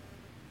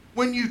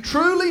 When you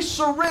truly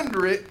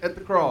surrender it at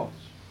the cross.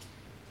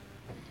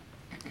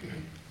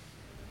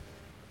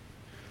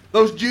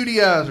 Those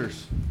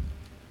Judaizers,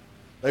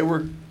 they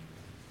were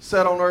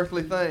set on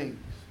earthly things.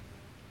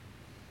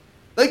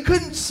 They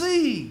couldn't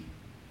see.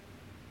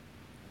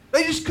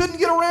 They just couldn't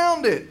get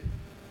around it.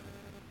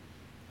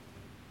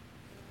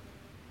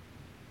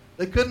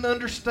 They couldn't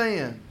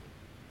understand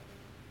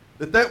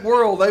that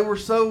world they were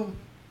so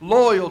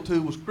loyal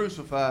to was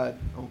crucified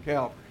on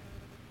Calvary.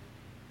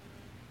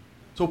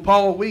 So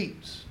Paul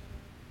weeps.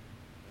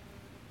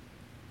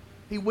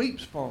 He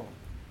weeps for them.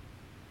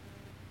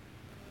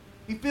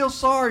 He feels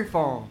sorry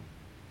for them.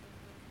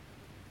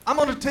 I'm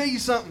going to tell you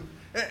something.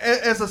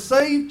 As a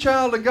saved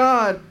child of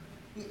God,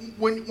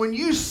 when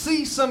you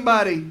see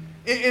somebody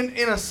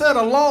in a set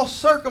of lost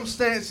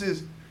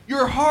circumstances,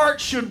 your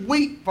heart should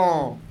weep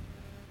for them.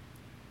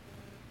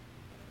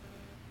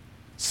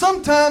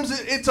 Sometimes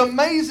it's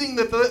amazing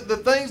that the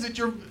things that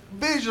you're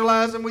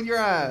visualizing with your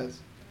eyes.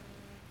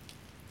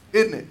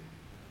 Isn't it?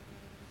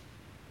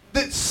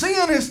 That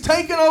sin has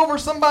taken over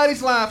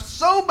somebody's life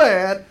so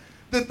bad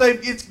that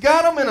it's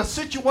got them in a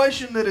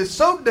situation that is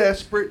so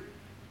desperate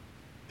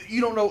that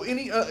you don't know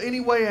any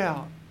way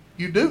out.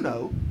 You do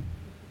know.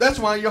 That's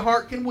why your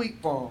heart can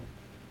weep for them.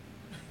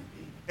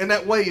 And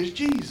that way is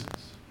Jesus.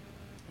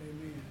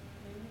 Amen.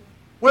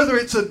 Whether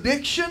it's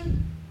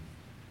addiction,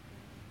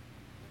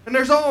 and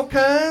there's all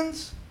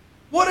kinds,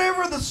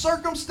 whatever the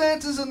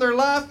circumstances in their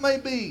life may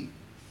be.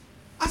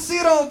 I see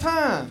it all the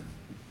time.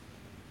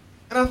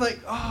 And I think,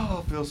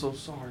 oh, I feel so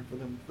sorry for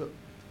them,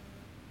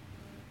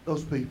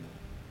 those people.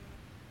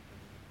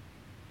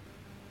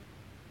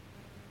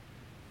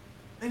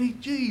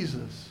 And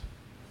Jesus.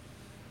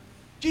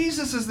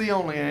 Jesus is the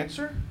only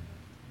answer.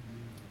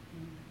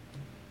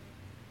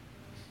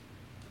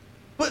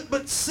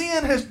 But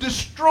sin has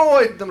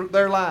destroyed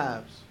their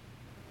lives.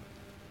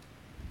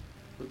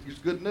 But there's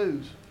good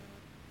news.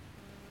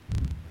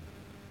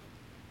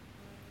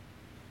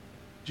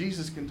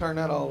 Jesus can turn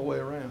that all the way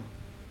around.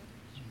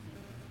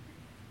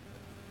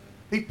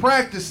 He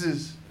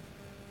practices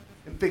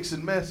in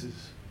fixing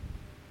messes.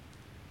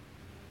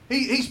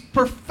 He's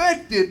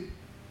perfected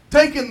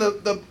taking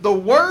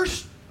the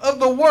worst of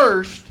the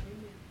worst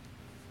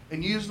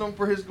and using them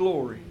for His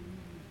glory.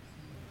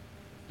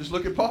 Just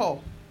look at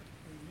Paul.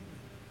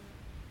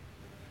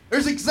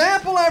 There's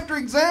example after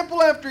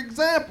example after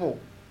example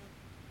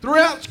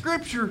throughout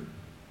Scripture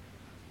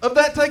of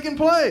that taking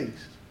place.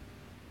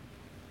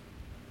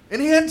 And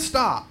he hadn't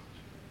stopped.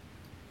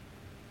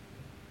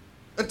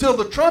 Until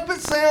the trumpet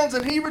sounds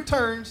and he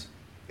returns,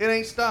 it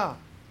ain't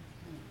stopped.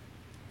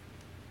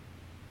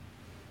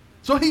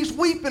 So he's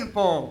weeping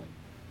for them.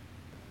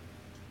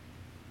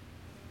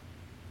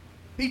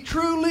 He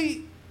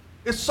truly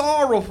is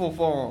sorrowful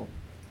for them.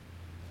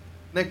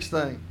 Next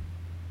thing.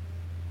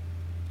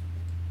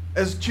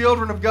 As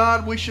children of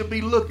God, we should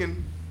be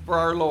looking for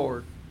our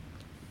Lord.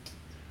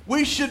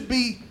 We should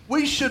be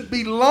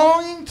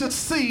longing to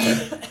see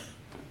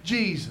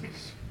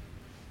Jesus.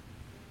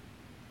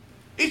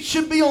 It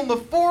should be on the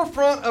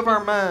forefront of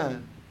our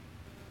mind.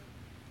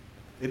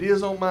 It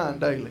is on mine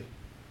daily.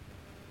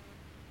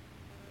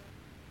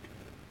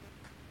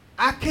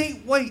 I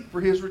can't wait for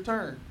His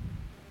return.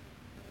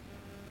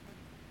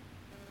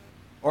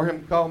 Or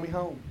Him to call me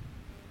home.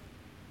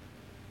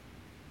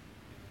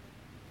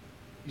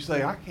 You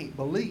say, I can't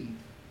believe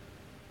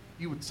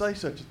you would say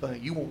such a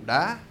thing. You won't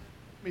die?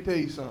 Let me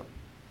tell you something.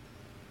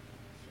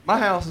 My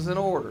house is in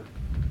order.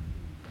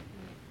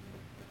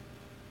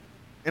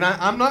 And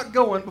I'm not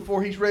going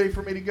before He's ready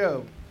for me to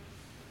go.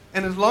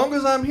 And as long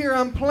as I'm here,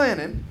 I'm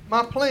planning.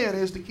 My plan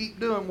is to keep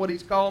doing what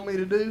He's called me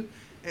to do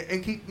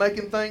and keep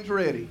making things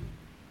ready.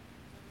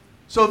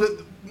 So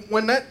that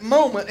when that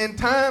moment in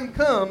time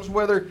comes,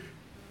 whether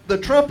the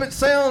trumpet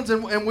sounds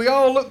and we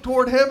all look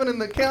toward heaven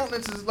and the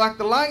countenance is like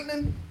the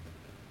lightning,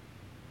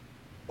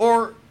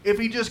 or if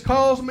He just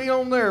calls me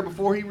on there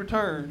before He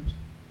returns,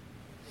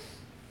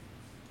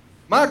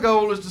 my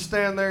goal is to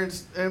stand there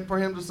and for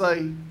Him to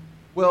say,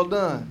 well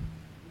done.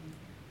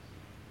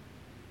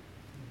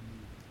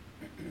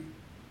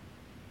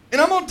 And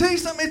I'm going to tell you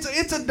something,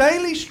 it's a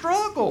daily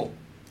struggle.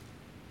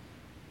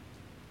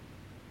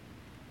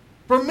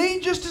 For me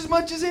just as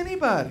much as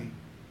anybody.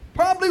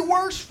 Probably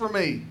worse for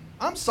me.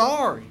 I'm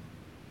sorry.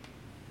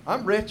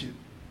 I'm wretched.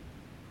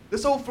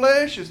 This old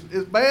flesh is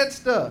bad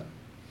stuff.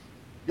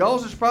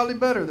 Y'all's is probably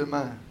better than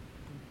mine.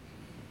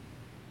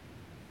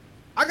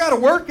 I got to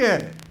work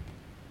at it.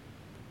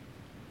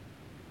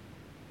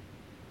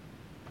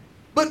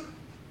 But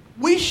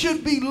we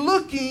should be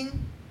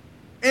looking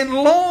and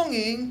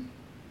longing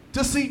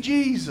to see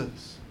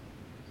Jesus.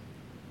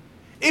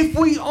 If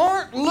we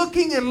aren't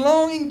looking and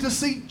longing to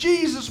see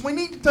Jesus, we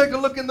need to take a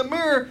look in the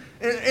mirror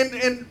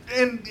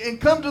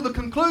and come to the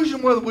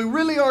conclusion whether we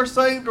really are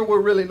saved or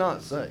we're really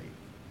not saved.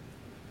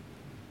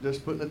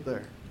 Just putting it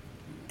there.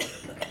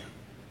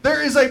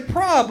 There is a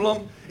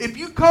problem if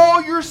you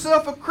call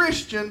yourself a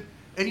Christian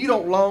and you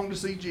don't long to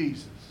see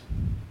Jesus.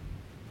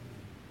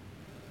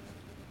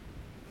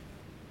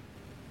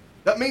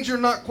 That means you're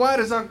not quite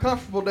as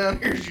uncomfortable down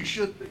here as you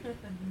should be.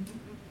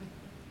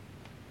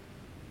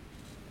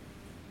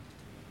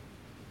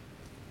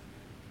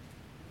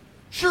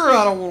 Sure,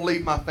 I don't want to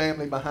leave my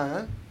family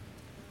behind.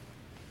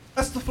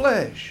 That's the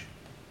flesh.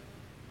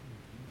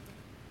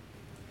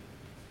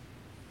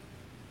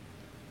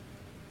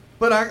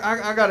 But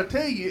I got to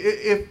tell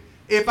you,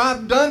 if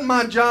I've done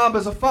my job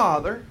as a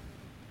father,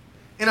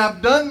 and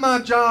I've done my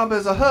job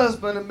as a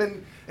husband,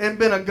 and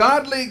been a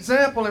godly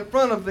example in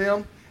front of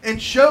them, and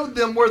showed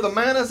them where the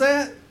manna's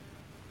at,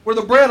 where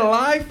the bread of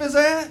life is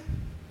at,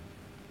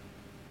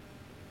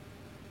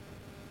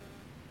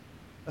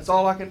 that's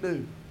all I can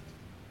do.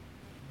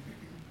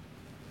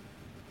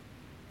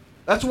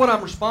 That's what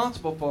I'm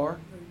responsible for,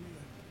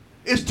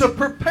 is to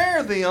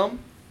prepare them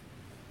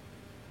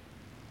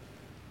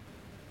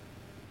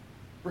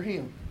for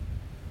Him.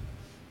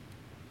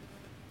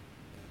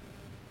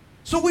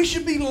 So we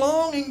should be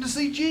longing to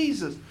see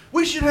Jesus.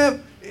 We should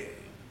have,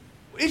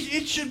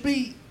 it should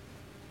be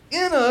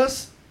in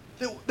us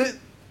that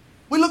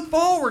we look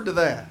forward to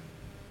that.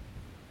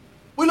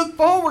 We look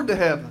forward to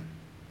heaven.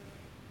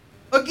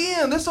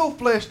 Again, this old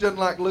flesh doesn't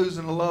like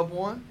losing a loved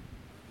one.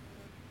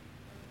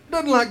 It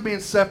doesn't like being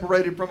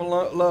separated from a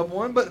loved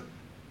one, but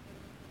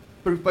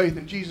through faith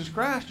in Jesus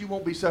Christ, you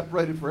won't be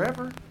separated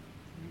forever.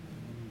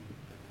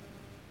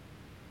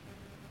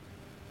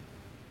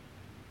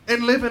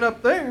 And living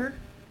up there,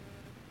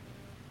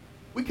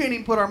 we can't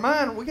even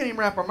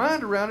wrap our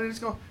mind around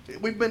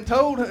it. We've been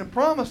told and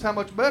promised how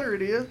much better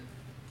it is.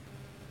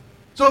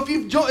 So if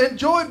you've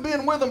enjoyed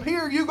being with them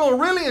here, you're going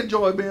to really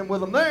enjoy being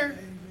with them there.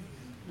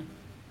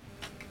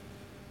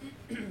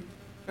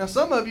 Now,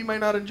 some of you may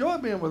not enjoy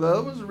being with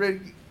others, ready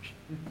to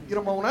get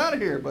them on out of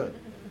here, but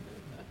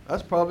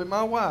that's probably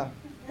my wife.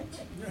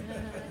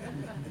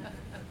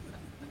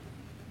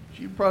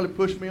 She'd probably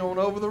push me on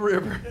over the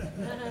river.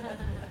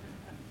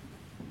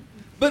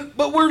 But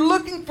we're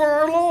looking for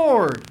our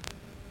Lord.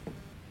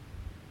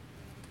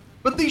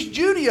 But these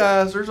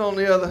Judaizers, on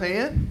the other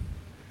hand,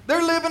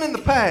 they're living in the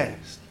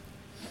past.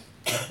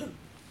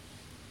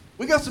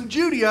 We got some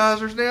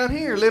Judaizers down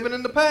here living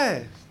in the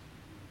past.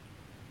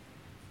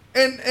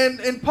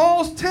 And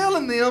Paul's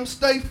telling them,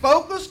 stay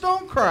focused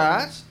on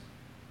Christ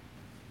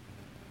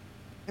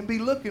and be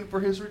looking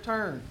for His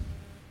return.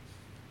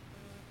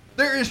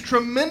 There is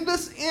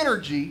tremendous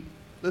energy.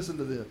 Listen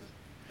to this.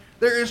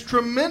 There is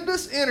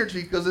tremendous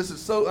energy, because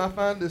I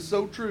find this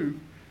so true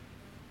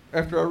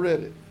after I read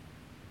it.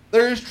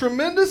 There is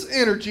tremendous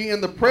energy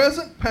in the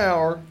present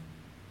power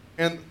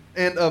and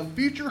of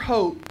future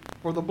hope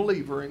for the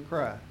believer in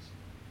Christ.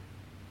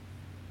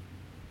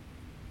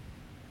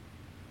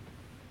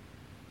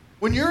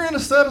 When you're in a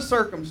set of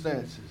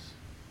circumstances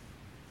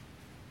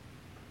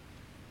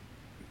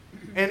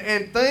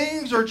and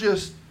things are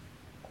just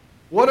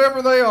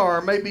whatever they are,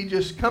 maybe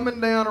just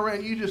coming down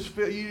around,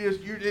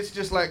 it's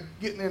just like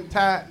getting in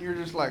tight, and you're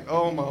just like,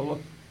 oh my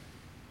Lord.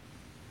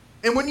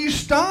 And when you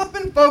stop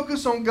and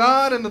focus on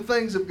God and the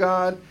things of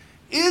God,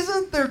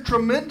 isn't there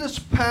tremendous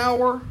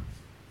power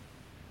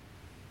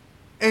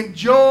and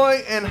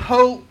joy and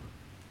hope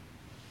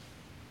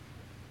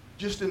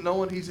just in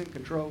knowing He's in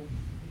control?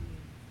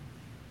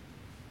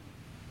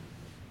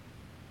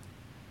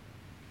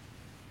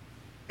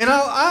 And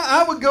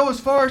I would go as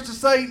far as to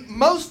say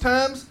most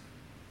times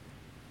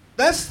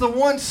that's the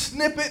one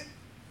snippet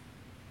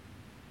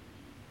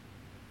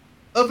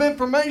of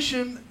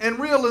information and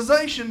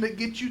realization that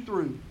gets you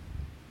through.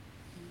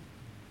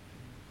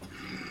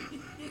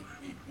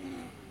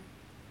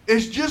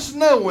 It's just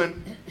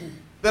knowing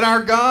that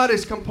our God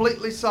is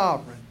completely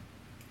sovereign.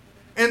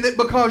 And that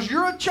because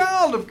you're a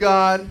child of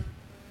God,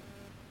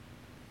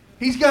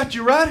 He's got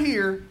you right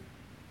here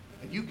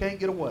and you can't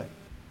get away.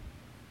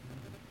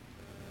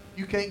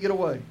 You can't get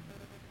away.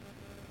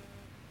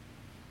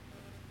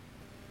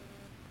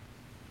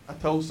 I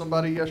told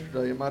somebody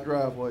yesterday in my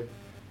driveway,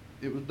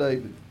 it was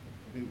David.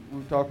 We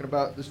were talking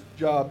about this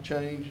job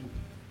change. And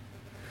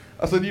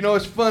I said,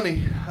 it's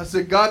funny. I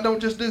said, God don't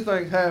just do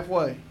things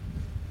halfway.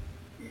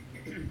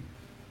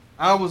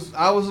 I was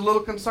a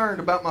little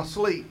concerned about my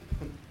sleep.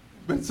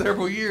 It's been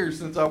several years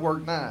since I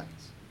worked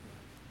nights.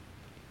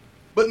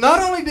 But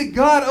not only did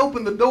God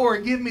open the door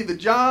and give me the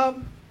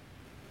job,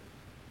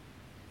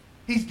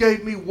 He's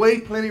gave me way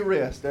plenty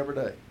rest every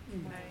day.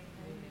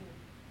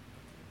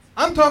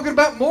 I'm talking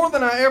about more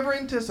than I ever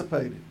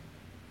anticipated.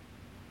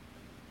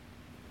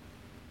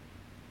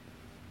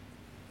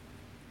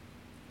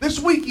 This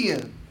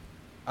weekend,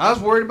 I was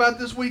worried about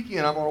this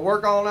weekend. I'm going to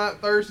work all night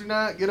Thursday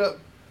night, get up.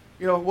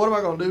 What am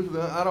I going to do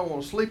for I don't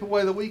want to sleep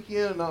away the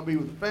weekend and not be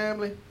with the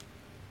family.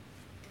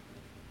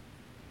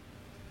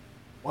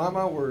 Why am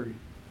I worried?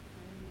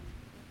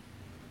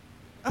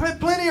 I've had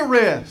plenty of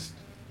rest.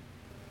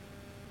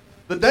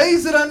 The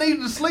days that I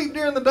needed to sleep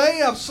during the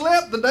day, I've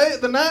slept.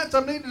 The nights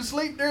I needed to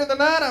sleep during the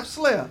night, I've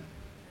slept.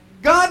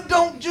 God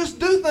don't just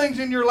do things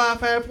in your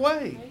life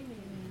halfway.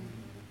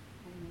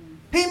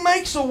 He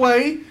makes a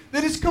way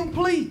that is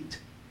complete.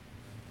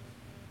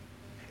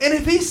 And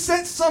if He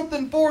sets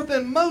something forth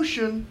in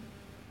motion,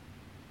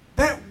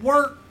 that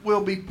work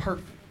will be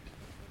perfect.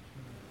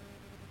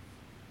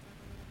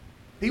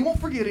 He won't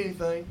forget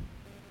anything.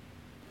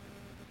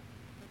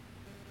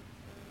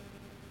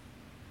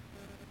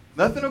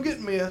 Nothing will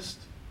get missed.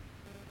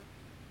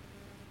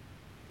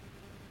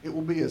 It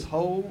will be as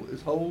whole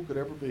could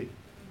ever be.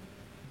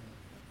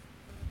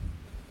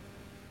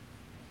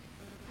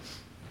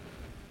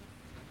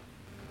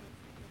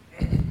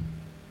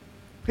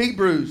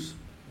 Hebrews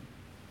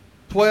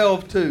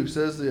 12:2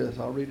 says this.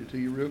 I'll read it to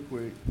you real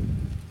quick.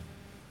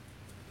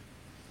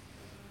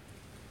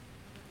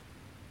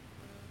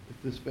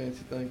 If this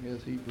fancy thing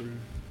has Hebrew.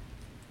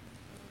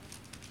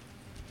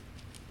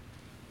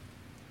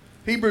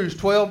 Hebrews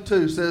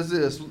 12:2 says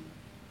this.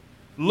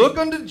 Look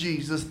unto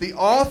Jesus, the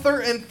author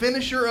and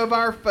finisher of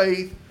our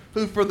faith,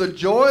 who for the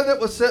joy that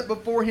was set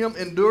before Him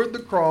endured the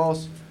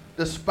cross,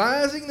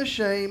 despising the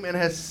shame, and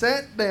has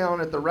sat down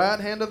at the right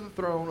hand of the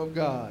throne of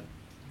God.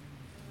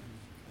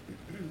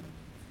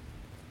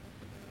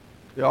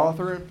 The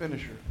author and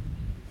finisher.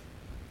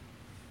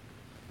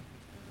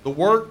 The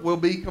work will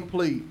be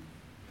complete.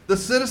 The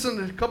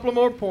citizen, a couple of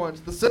more points.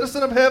 The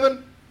citizen of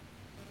heaven,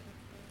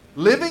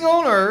 living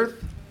on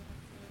earth,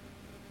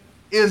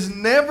 is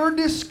never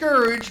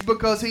discouraged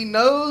because he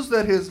knows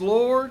that his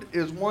Lord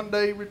is one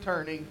day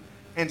returning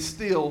and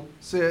still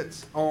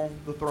sits on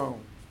the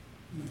throne.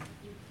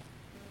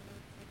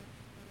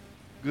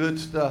 Good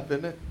stuff,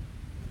 isn't it?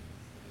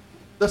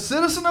 The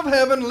citizen of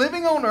heaven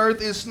living on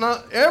earth is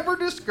not ever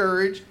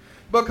discouraged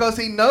because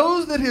he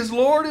knows that his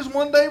Lord is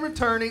one day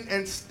returning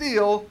and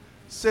still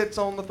sits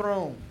on the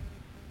throne.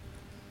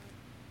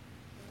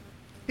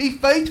 He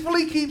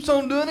faithfully keeps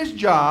on doing his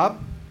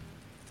job,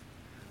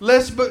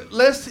 lest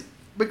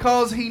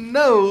because he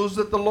knows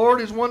that the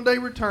Lord is one day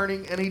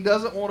returning and he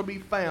doesn't want to be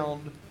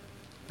found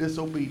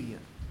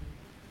disobedient.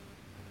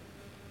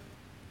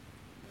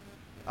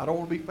 I don't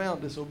want to be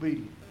found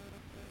disobedient.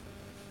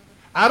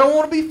 I don't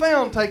want to be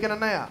found taking a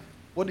nap.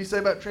 What did he say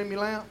about trim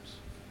your lamps?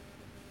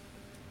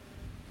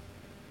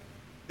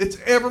 It's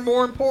ever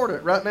more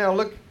important. Right now,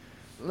 look,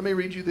 let me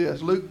read you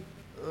this. Luke,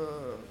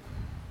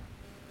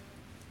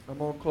 I'm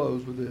going to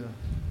close with this.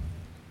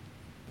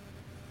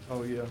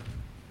 Oh, yeah.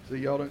 See,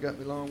 y'all done got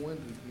me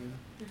long-winded again.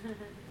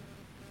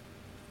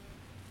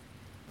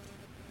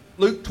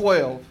 Luke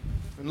 12.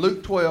 In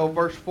Luke 12,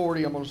 verse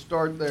 40, I'm going to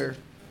start there.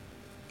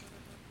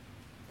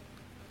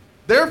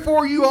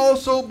 Therefore you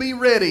also be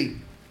ready,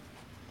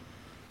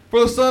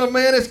 for the Son of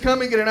Man is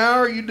coming at an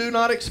hour you do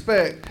not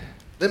expect.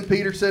 Then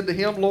Peter said to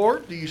him,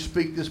 Lord, do you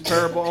speak this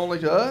parable only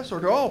to us or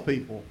to all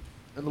people?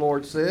 And the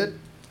Lord said,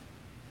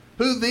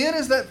 Who then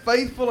is that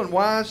faithful and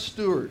wise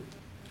steward,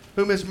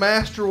 whom his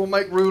master will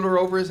make ruler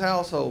over his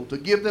household, to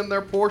give them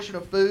their portion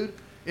of food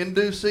in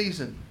due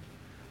season?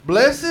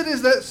 Blessed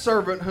is that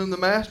servant whom the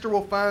master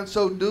will find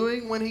so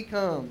doing when he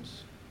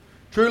comes.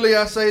 Truly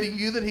I say to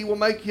you that he will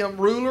make him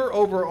ruler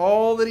over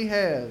all that he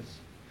has.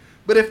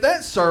 But if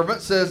that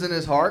servant says in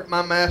his heart,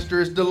 My master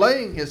is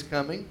delaying his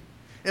coming,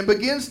 and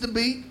begins to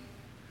beat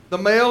the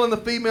male and the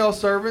female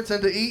servants,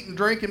 and to eat and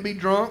drink and be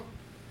drunk,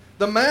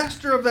 the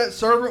master of that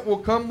servant will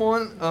come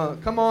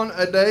on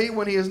a day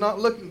when he is not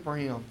looking for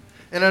him,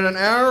 and at an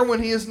hour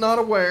when he is not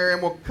aware,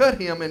 and will cut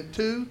him in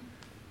two,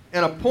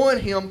 and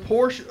appoint him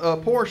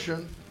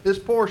his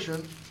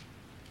portion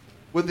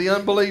with the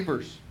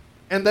unbelievers.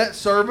 And that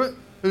servant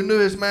who knew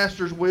his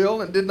master's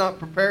will and did not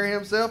prepare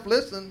himself,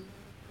 listen,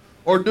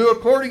 or do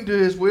according to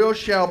his will,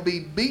 shall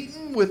be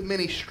beaten with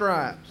many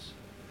stripes.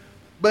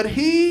 But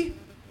he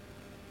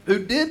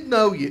who did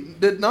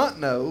not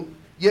know,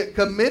 yet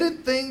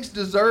committed things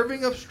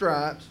deserving of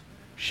stripes,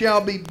 shall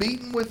be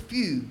beaten with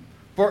few.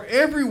 For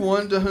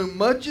everyone to whom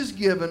much is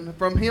given,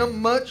 from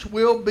him much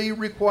will be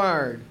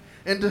required.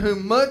 And to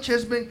whom much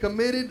has been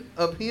committed,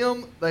 of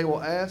him they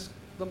will ask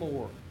the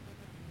more.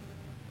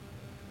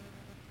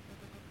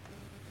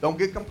 Don't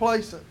get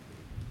complacent.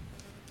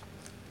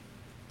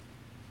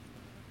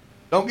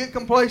 Don't get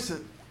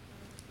complacent.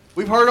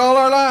 We've heard all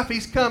our life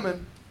He's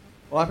coming.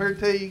 Well, I'm here to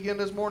tell you again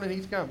this morning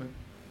He's coming.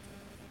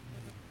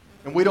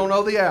 And we don't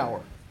know the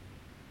hour.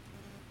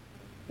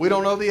 We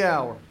don't know the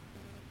hour.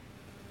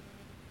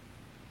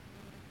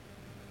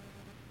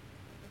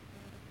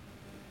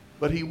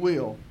 But He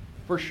will,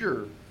 for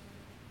sure,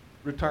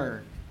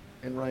 return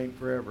and reign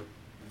forever.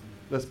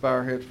 Let's bow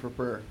our heads for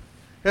prayer.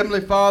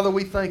 Heavenly Father,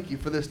 we thank You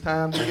for this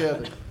time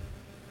together.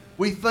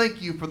 We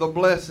thank You for the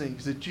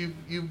blessings that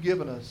You've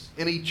given us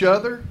in each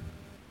other,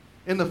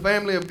 in the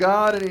family of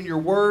God, and in Your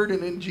Word,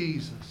 and in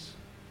Jesus.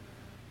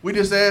 We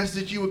just ask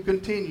that You would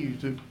continue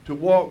to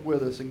walk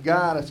with us and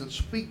guide us and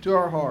speak to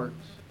our hearts.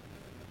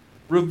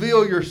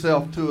 Reveal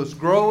Yourself to us.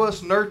 Grow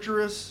us,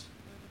 nurture us,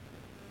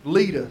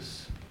 lead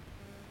us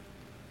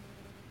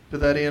to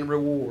that end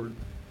reward.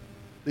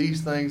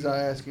 These things I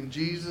ask in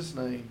Jesus'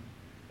 name.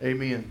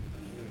 Amen.